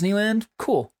your Disneyland,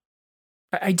 cool.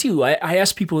 I do. I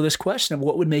ask people this question of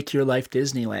what would make your life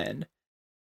Disneyland.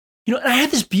 And I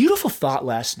had this beautiful thought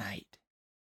last night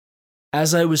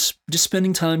as I was just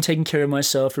spending time taking care of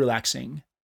myself, relaxing.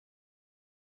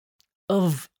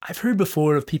 I've heard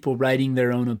before of people writing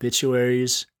their own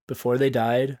obituaries before they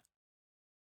died.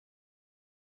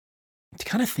 To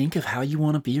kind of think of how you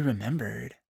want to be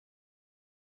remembered.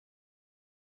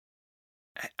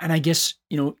 And I guess,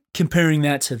 comparing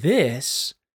that to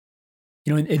this,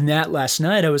 in that last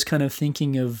night, I was kind of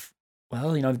thinking of,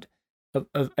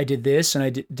 I did this and I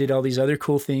did all these other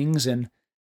cool things.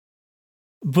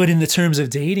 But in the terms of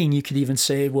dating, you could even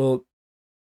say, well,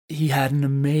 he had an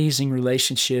amazing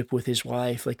relationship with his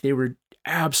wife. They were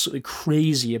absolutely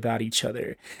crazy about each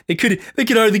other. They could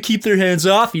hardly keep their hands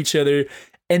off each other.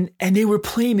 And they were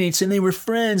playmates and they were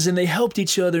friends and they helped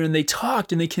each other and they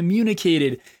talked and they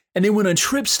communicated and they went on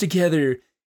trips together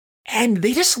and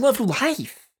they just loved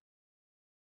life.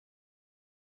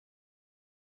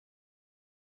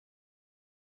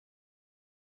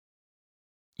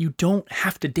 You don't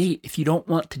have to date if you don't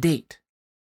want to date.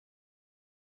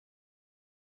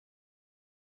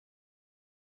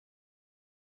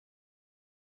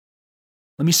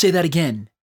 Let me say that again.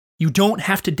 You don't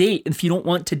have to date if you don't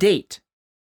want to date.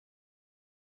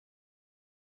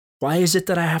 Why is it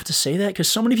that I have to say that? Because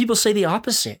so many people say the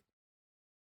opposite.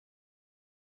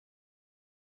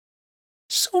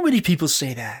 So many people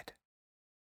say that.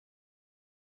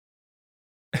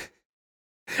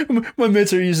 My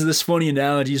mentor uses this funny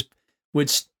analogies,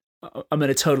 which I'm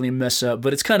gonna totally mess up,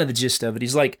 but it's kind of the gist of it.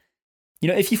 He's like,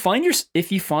 if you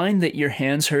find that your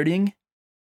hand's hurting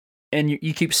and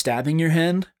you keep stabbing your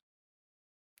hand,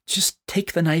 just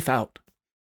take the knife out.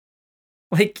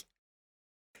 Like,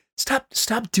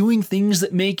 stop doing things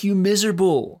that make you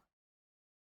miserable.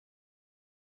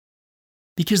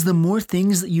 Because the more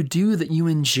things that you do that you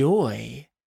enjoy,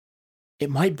 it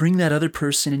might bring that other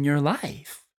person in your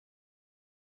life.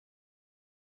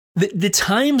 The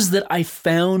times that I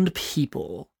found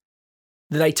people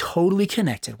that I totally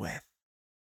connected with,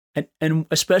 and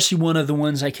especially one of the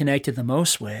ones I connected the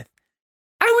most with,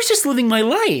 I was just living my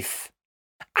life.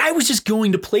 I was just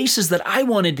going to places that I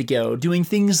wanted to go, doing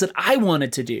things that I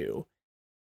wanted to do.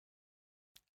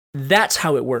 That's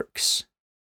how it works.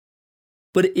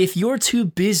 But if you're too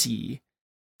busy,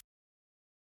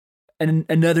 and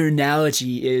another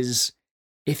analogy is,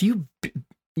 if you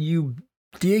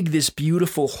dig this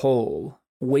beautiful hole,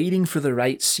 waiting for the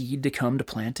right seed to come to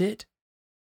plant it,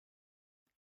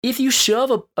 if you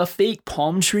shove a fake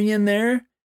palm tree in there,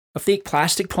 a fake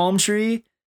plastic palm tree,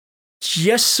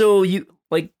 just so you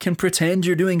can pretend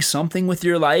you're doing something with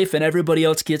your life and everybody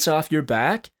else gets off your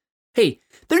back, hey,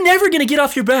 they're never going to get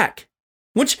off your back.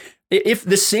 If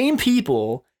the same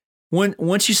people,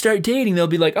 once you start dating, they'll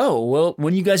be like, oh, well,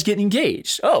 when you guys getting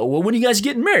engaged? Oh, well, when you guys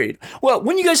getting married? Well,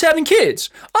 when you guys having kids?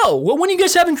 Oh, well, when you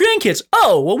guys having grandkids?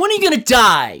 Oh, well, when are you going to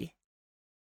die?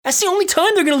 That's the only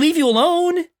time they're going to leave you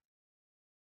alone.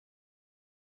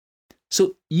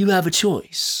 So you have a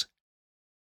choice.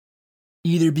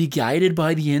 Either be guided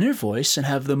by the inner voice and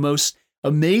have the most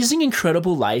amazing,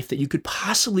 incredible life that you could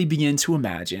possibly begin to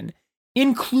imagine,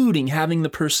 including having the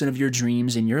person of your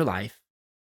dreams in your life.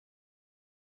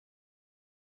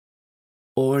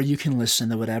 Or you can listen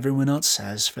to what everyone else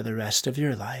says for the rest of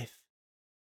your life,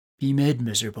 be made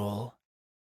miserable,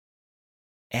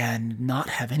 and not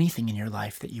have anything in your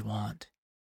life that you want.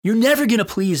 You're never going to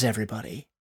please everybody.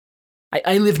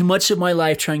 I lived much of my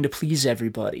life trying to please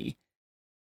everybody.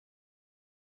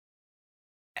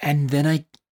 And then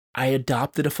I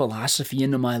adopted a philosophy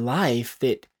into my life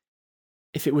that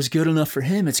if it was good enough for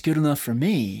him, it's good enough for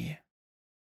me.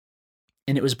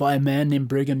 And it was by a man named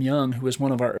Brigham Young, who was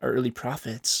one of our early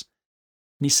prophets.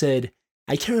 And he said,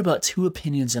 I care about two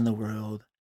opinions in the world: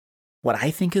 what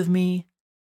I think of me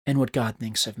and what God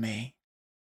thinks of me.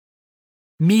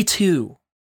 Me too.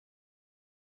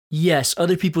 Yes,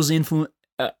 other people's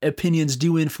opinions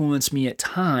do influence me at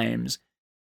times.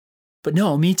 But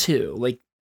no, me too.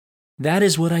 That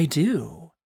is what I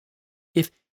do.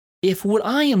 If what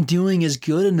I am doing is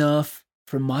good enough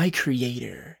for my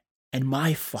Creator and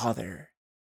my Father,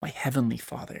 my Heavenly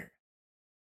Father,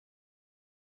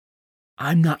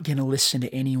 I'm not going to listen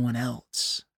to anyone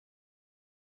else.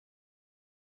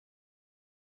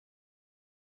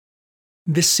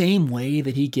 The same way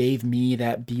that He gave me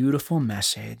that beautiful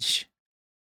message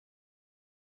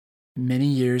many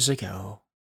years ago,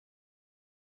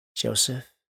 Joseph,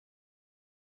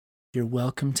 you're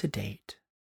welcome to date,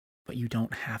 but you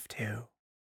don't have to,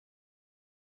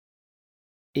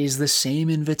 is the same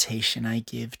invitation I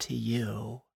give to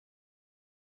you.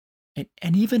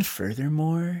 And even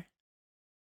furthermore,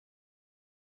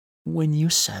 when you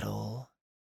settle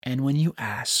and when you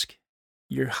ask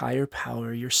your higher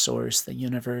power, your source, the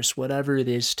universe, whatever it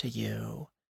is to you,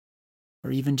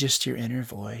 or even just your inner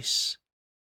voice,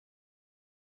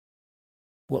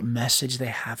 what message they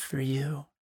have for you,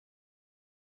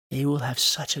 they will have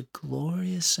such a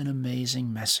glorious and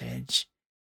amazing message.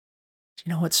 Do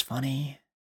you know what's funny?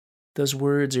 Those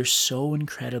words are so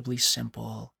incredibly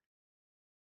simple.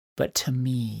 But to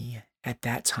me, at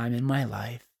that time in my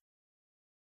life,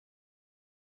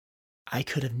 I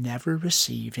could have never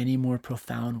received any more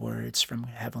profound words from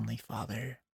Heavenly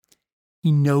Father.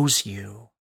 He knows you.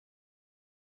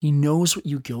 He knows what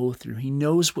you go through. He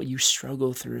knows what you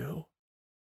struggle through.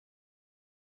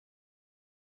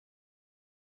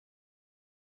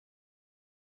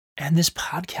 And this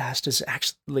podcast is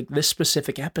actually, this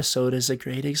specific episode is a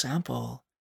great example.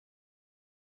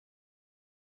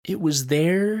 It was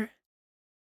there.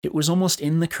 It was almost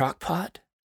in the crock pot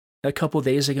a couple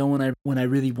days ago when I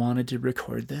really wanted to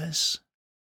record this.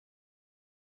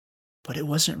 But it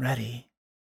wasn't ready.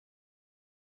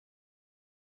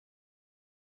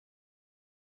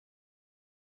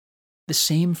 The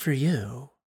same for you.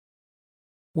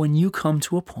 When you come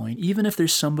to a point, even if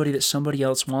there's somebody that somebody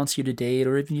else wants you to date,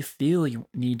 or even you feel you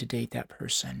need to date that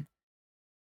person,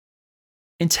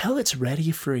 until it's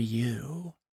ready for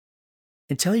you,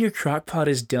 until your crock pot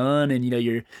is done and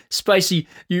your spicy,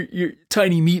 your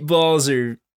tiny meatballs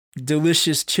or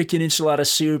delicious chicken enchilada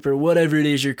soup or whatever it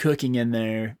is you're cooking in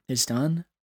there is done,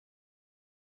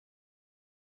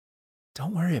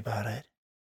 Don't worry about it.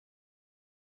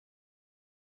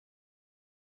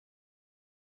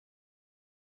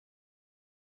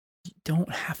 You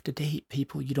don't have to date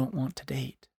people you don't want to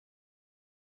date.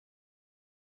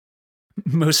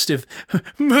 Most of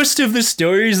the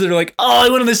stories that are like, oh, I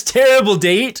went on this terrible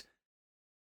date,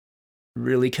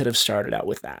 really could have started out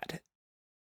with that.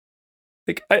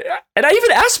 Like, and I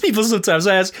even ask people sometimes.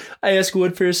 I ask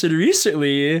one person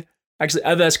recently. Actually,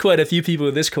 I've asked quite a few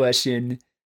people this question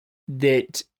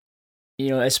that,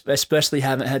 especially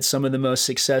haven't had some of the most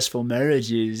successful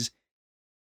marriages.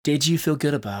 Did you feel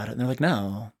good about it? And they're like,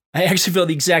 no. I actually felt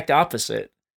the exact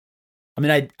opposite. I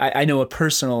mean, I know a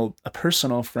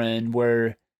personal friend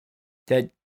where that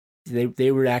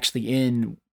they were actually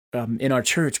in our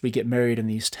church. We get married in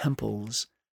these temples,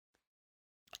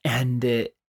 and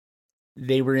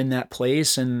they were in that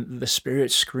place, and the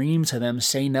Spirit screamed to them,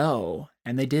 "Say no,"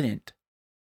 and they didn't.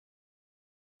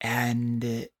 And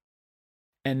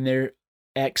their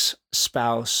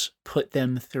ex-spouse put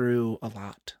them through a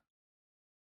lot,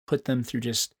 put them through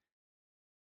just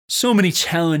so many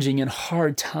challenging and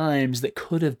hard times that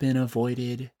could have been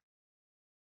avoided.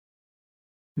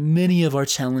 Many of our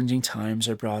challenging times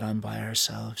are brought on by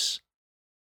ourselves.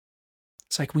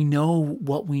 It's like we know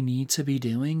what we need to be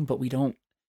doing, but we don't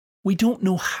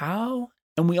know how,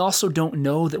 and we also don't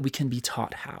know that we can be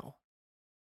taught how.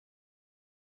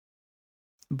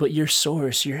 But your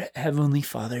source, your Heavenly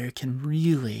Father, can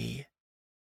really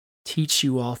teach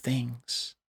you all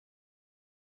things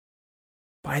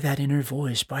by that inner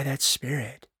voice, by that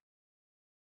Spirit.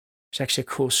 There's actually a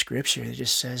cool scripture that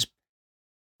just says,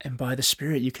 and by the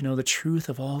Spirit you can know the truth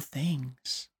of all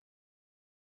things.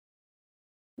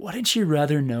 Wouldn't you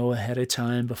rather know ahead of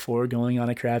time before going on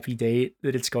a crappy date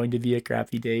that it's going to be a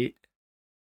crappy date?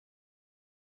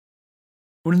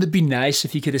 Wouldn't it be nice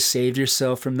if you could have saved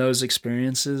yourself from those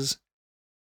experiences?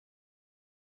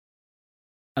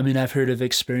 I mean, I've heard of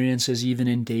experiences even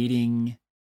in dating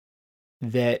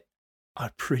that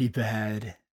are pretty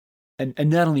bad. And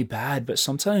not only bad, but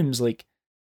sometimes like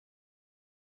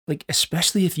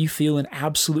especially if you feel an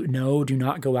absolute no, do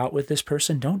not go out with this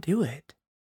person, don't do it.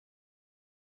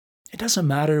 It doesn't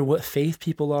matter what faith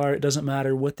people are. It doesn't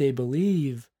matter what they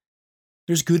believe.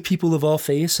 There's good people of all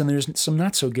faiths, and there's some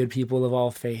not so good people of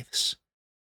all faiths.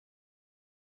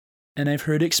 And I've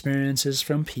heard experiences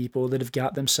from people that have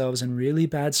got themselves in really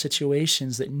bad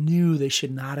situations that knew they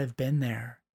should not have been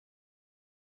there.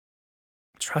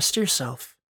 Trust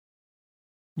yourself.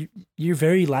 Your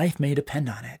very life may depend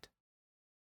on it.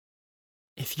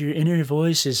 If your inner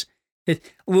voice is...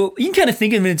 well, you can kind of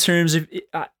think of it in terms of...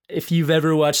 if you've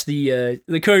ever watched the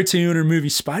cartoon or movie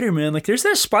Spider-Man, like there's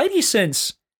that Spidey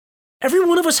sense. Every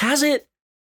one of us has it.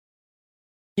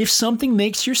 If something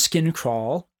makes your skin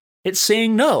crawl, it's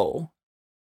saying no.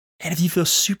 And if you feel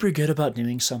super good about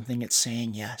doing something, it's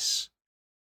saying yes.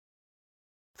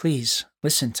 Please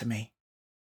listen to me.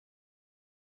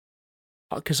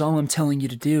 Because all I'm telling you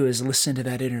to do is listen to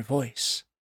that inner voice.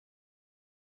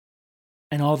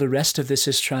 And all the rest of this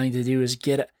is trying to do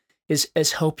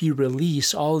is help you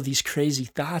release all of these crazy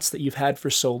thoughts that you've had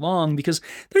for so long, because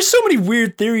there's so many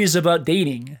weird theories about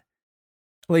dating.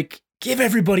 Like, give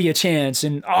everybody a chance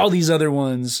and all these other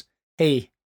ones.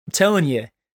 Hey, I'm telling you,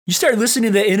 you start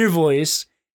listening to the inner voice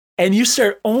and you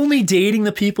start only dating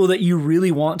the people that you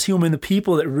really want to, and the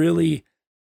people that really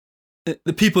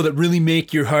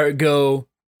make your heart go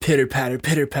pitter patter,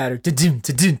 da-doom,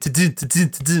 da-doom, da-doom, da-doom,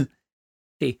 da-doom.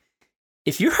 Hey,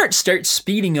 if your heart starts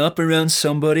speeding up around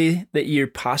somebody that you're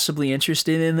possibly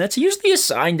interested in, that's usually a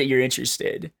sign that you're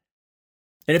interested.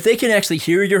 And if they can actually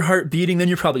hear your heart beating, then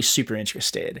you're probably super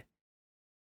interested.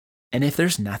 And if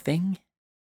there's nothing,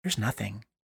 there's nothing.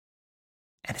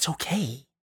 And it's okay.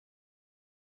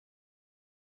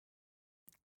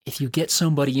 If you get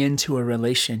somebody into a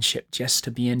relationship just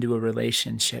to be into a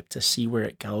relationship to see where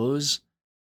it goes,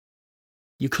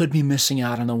 you could be missing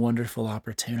out on a wonderful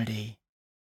opportunity.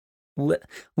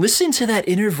 Listen to that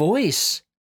inner voice.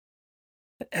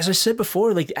 As I said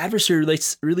before, like the adversary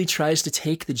really tries to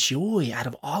take the joy out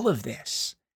of all of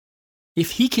this.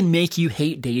 If he can make you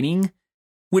hate dating,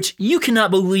 which you cannot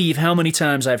believe how many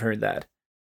times I've heard that.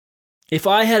 If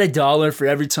I had $1 for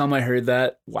every time I heard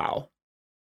that, wow.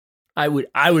 I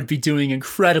would be doing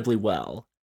incredibly well.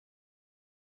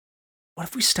 What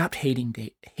if we stopped hated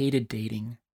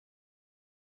dating?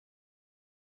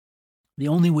 The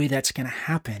only way that's going to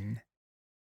happen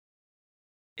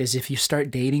is if you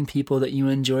start dating people that you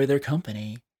enjoy their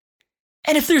company.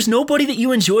 And if there's nobody that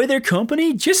you enjoy their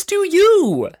company, just do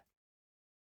you.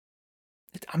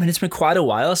 I mean, it's been quite a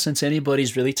while since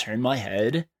anybody's really turned my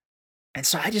head. And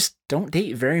so I just don't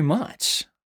date very much.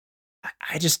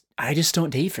 I just don't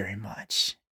date very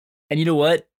much. And you know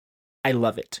what? I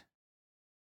love it.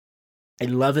 I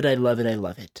love it. I love it. I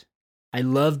love it. I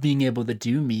love being able to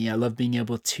do me. I love being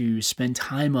able to spend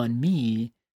time on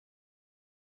me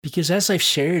because as I've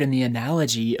shared in the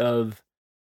analogy of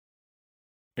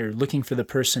or looking for the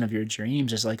person of your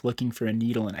dreams is like looking for a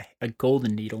needle in a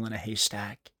golden needle in a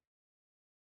haystack.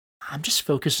 I'm just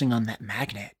focusing on that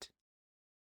magnet.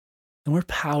 The more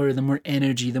power, the more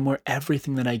energy, the more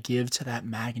everything that I give to that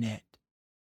magnet.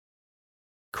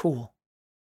 Cool.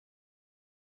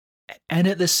 And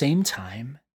at the same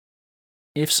time,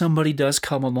 if somebody does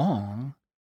come along,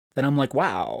 then I'm like,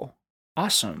 wow,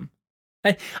 awesome.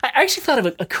 I actually thought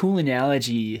of a cool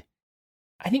analogy.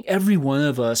 I think every one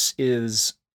of us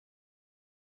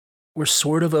we're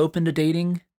sort of open to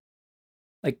dating.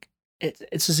 Like,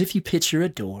 it's as if you picture a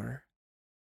door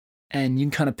and you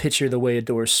can kind of picture the way a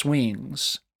door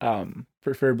swings,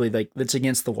 preferably like that's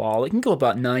against the wall. It can go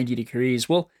about 90 degrees.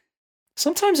 Well,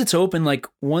 sometimes it's open like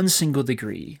one single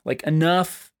degree, like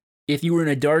enough. If you were in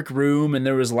a dark room and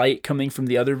there was light coming from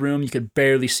the other room, you could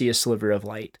barely see a sliver of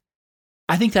light.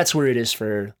 I think that's where it is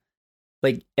for,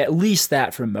 like, at least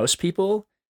that for most people,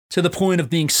 to the point of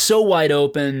being so wide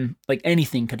open, like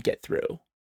anything could get through.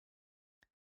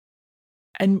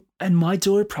 And my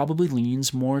door probably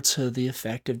leans more to the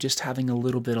effect of just having a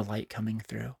little bit of light coming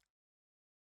through.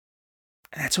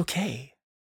 And that's okay.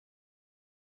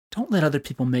 Don't let other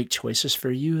people make choices for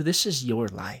you. This is your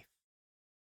life.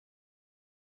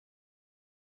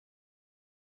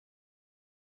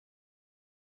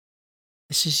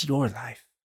 This is your life.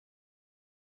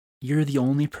 You're the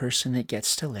only person that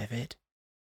gets to live it.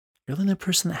 You're the only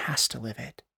person that has to live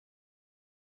it.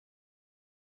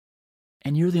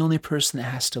 And you're the only person that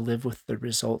has to live with the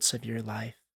results of your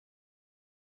life.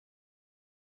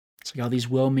 It's like all these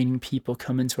well-meaning people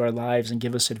come into our lives and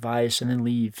give us advice and then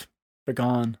leave. They're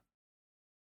gone.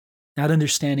 Not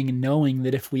understanding and knowing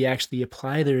that if we actually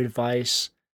apply their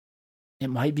advice, it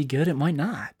might be good, it might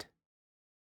not.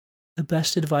 The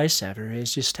best advice ever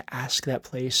is just to ask that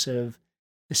place of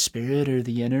the spirit or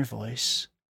the inner voice,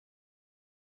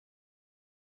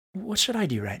 what should I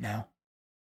do right now?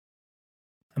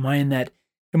 Am I in that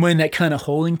kind of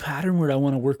holding pattern where I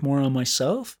want to work more on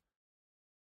myself?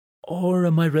 Or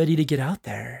am I ready to get out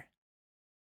there?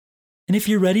 And if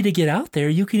you're ready to get out there,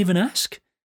 you can even ask.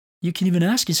 You can even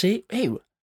ask and say, hey,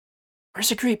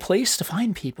 where's a great place to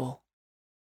find people?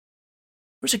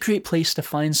 Where's a great place to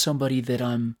find somebody that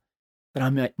I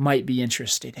might be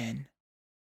interested in?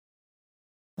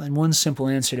 And one simple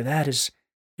answer to that is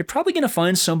you're probably going to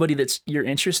find somebody you're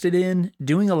interested in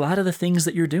doing a lot of the things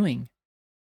that you're doing.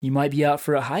 You might be out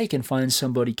for a hike and find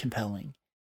somebody compelling.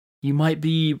 You might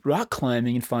be rock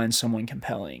climbing and find someone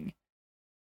compelling.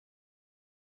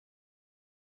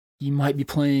 You might be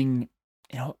playing,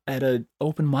 at an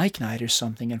open mic night or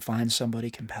something and find somebody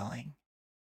compelling.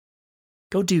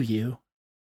 Go do you.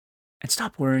 And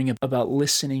stop worrying about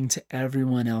listening to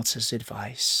everyone else's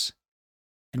advice.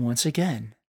 And once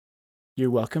again, you're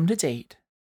welcome to date,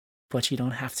 but you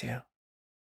don't have to.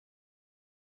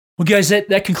 Well, guys,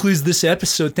 that concludes this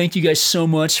episode. Thank you guys so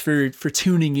much for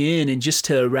tuning in. And just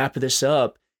to wrap this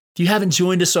up, if you haven't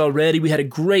joined us already, we had a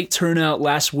great turnout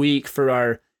last week for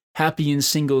our Happy and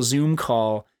Single Zoom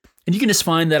call. And you can just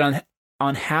find that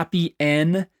on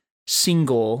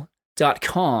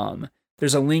happyandsingle.com.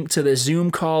 There's a link to the Zoom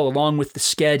call along with the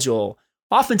schedule.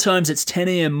 Oftentimes it's 10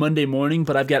 a.m. Monday morning,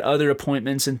 but I've got other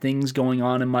appointments and things going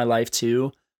on in my life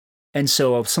too. And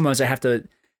so sometimes I have to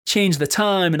change the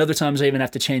time, and other times I even have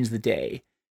to change the day.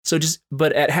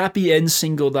 But at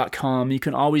happyandsingle.com, you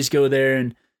can always go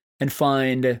there and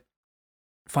find the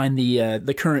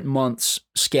current month's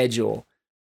schedule.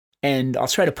 And I'll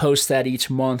try to post that each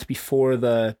month before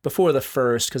the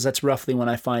first, because that's roughly when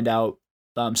I find out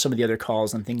some of the other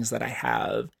calls and things that I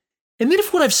have. And then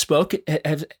if what I've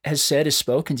has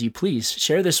spoken to you, please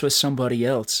share this with somebody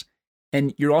else.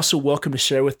 And you're also welcome to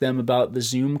share with them about the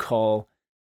Zoom call.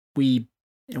 We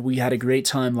had a great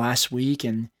time last week,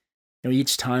 and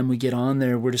each time we get on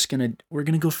there, we're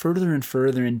gonna go further and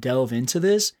further and delve into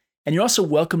this. And you're also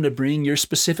welcome to bring your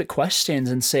specific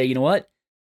questions and say, you know what,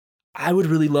 I would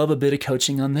really love a bit of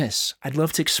coaching on this. I'd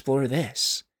love to explore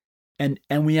this, and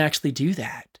we actually do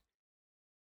that.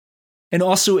 And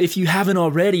also, if you haven't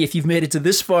already, if you've made it to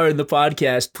this far in the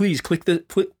podcast, please click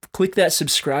that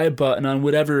subscribe button on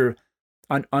whichever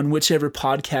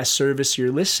podcast service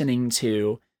you're listening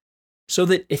to, so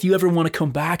that if you ever want to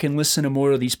come back and listen to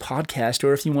more of these podcasts,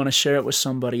 or if you want to share it with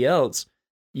somebody else,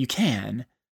 you can.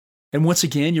 And once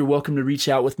again, you're welcome to reach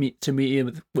out to me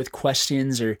with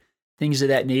questions or things of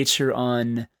that nature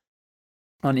on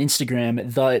on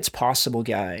Instagram, the It's Possible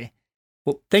Guy.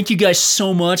 Well, thank you guys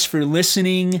so much for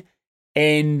listening.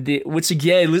 And once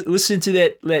again, listen to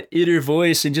that inner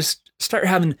voice and just start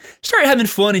having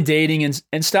fun in dating,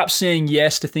 and stop saying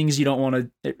yes to things you don't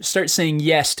want to. Start saying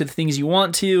yes to the things you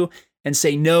want to, and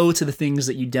say no to the things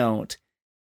that you don't.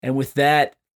 And with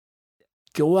that,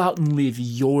 go out and live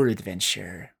your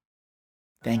adventure.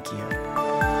 Thank you.